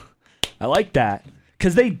 Ooh, I like that.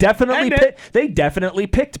 Because they definitely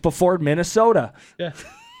picked before Minnesota. Yeah,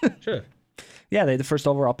 should have. Yeah, they had the first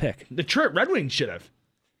overall pick. The Detroit Red Wings should have.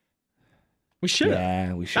 We should have.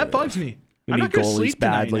 Yeah, we should. That bugs me. We I'm need not going to goalies sleep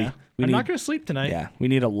badly. tonight. I'm not going to sleep tonight. Yeah, we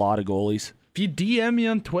need a lot of goalies. If you DM me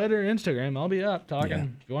on Twitter, Instagram, I'll be up talking. Yeah.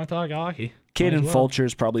 If you want to talk hockey. Caden well. Fulcher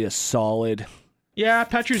is probably a solid Yeah,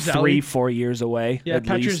 Petruzzelli. 3-4 years away. Yeah, at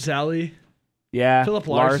least. Petruzzelli. Yeah, Philip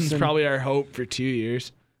Larsson's probably our hope for 2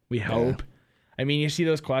 years. We hope. I mean, you see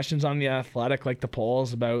those questions on The Athletic, like the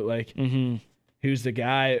polls about like who's the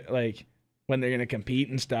guy, like when they're going to compete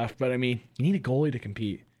and stuff. But I mean, you need a goalie to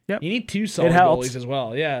compete. Yep. You need 2 solid helps. goalies as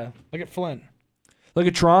well. Yeah. Look at Flint. Look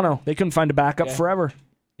at Toronto. They couldn't find a backup forever.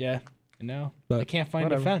 Yeah. I know. But They can't find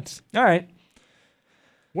whatever. defense. All right.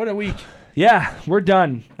 What a week. Yeah, we're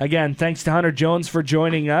done. Again, thanks to Hunter Jones for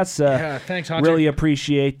joining us. Yeah, thanks, Hunter. Really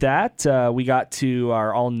appreciate that. We got to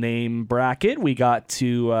our all-name bracket. We got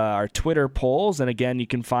to our Twitter polls. And again, you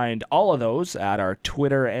can find all of those at our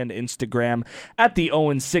Twitter and Instagram at the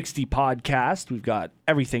Owen 60 Podcast. We've got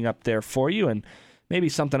everything up there for you and maybe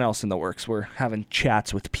something else in the works. We're having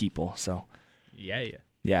chats with people. So,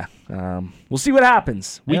 yeah. We'll see what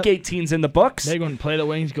happens. Week 18's in the books. Big one. Play the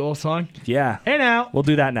Wings goal song. Yeah. Hey now. We'll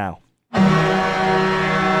do that now.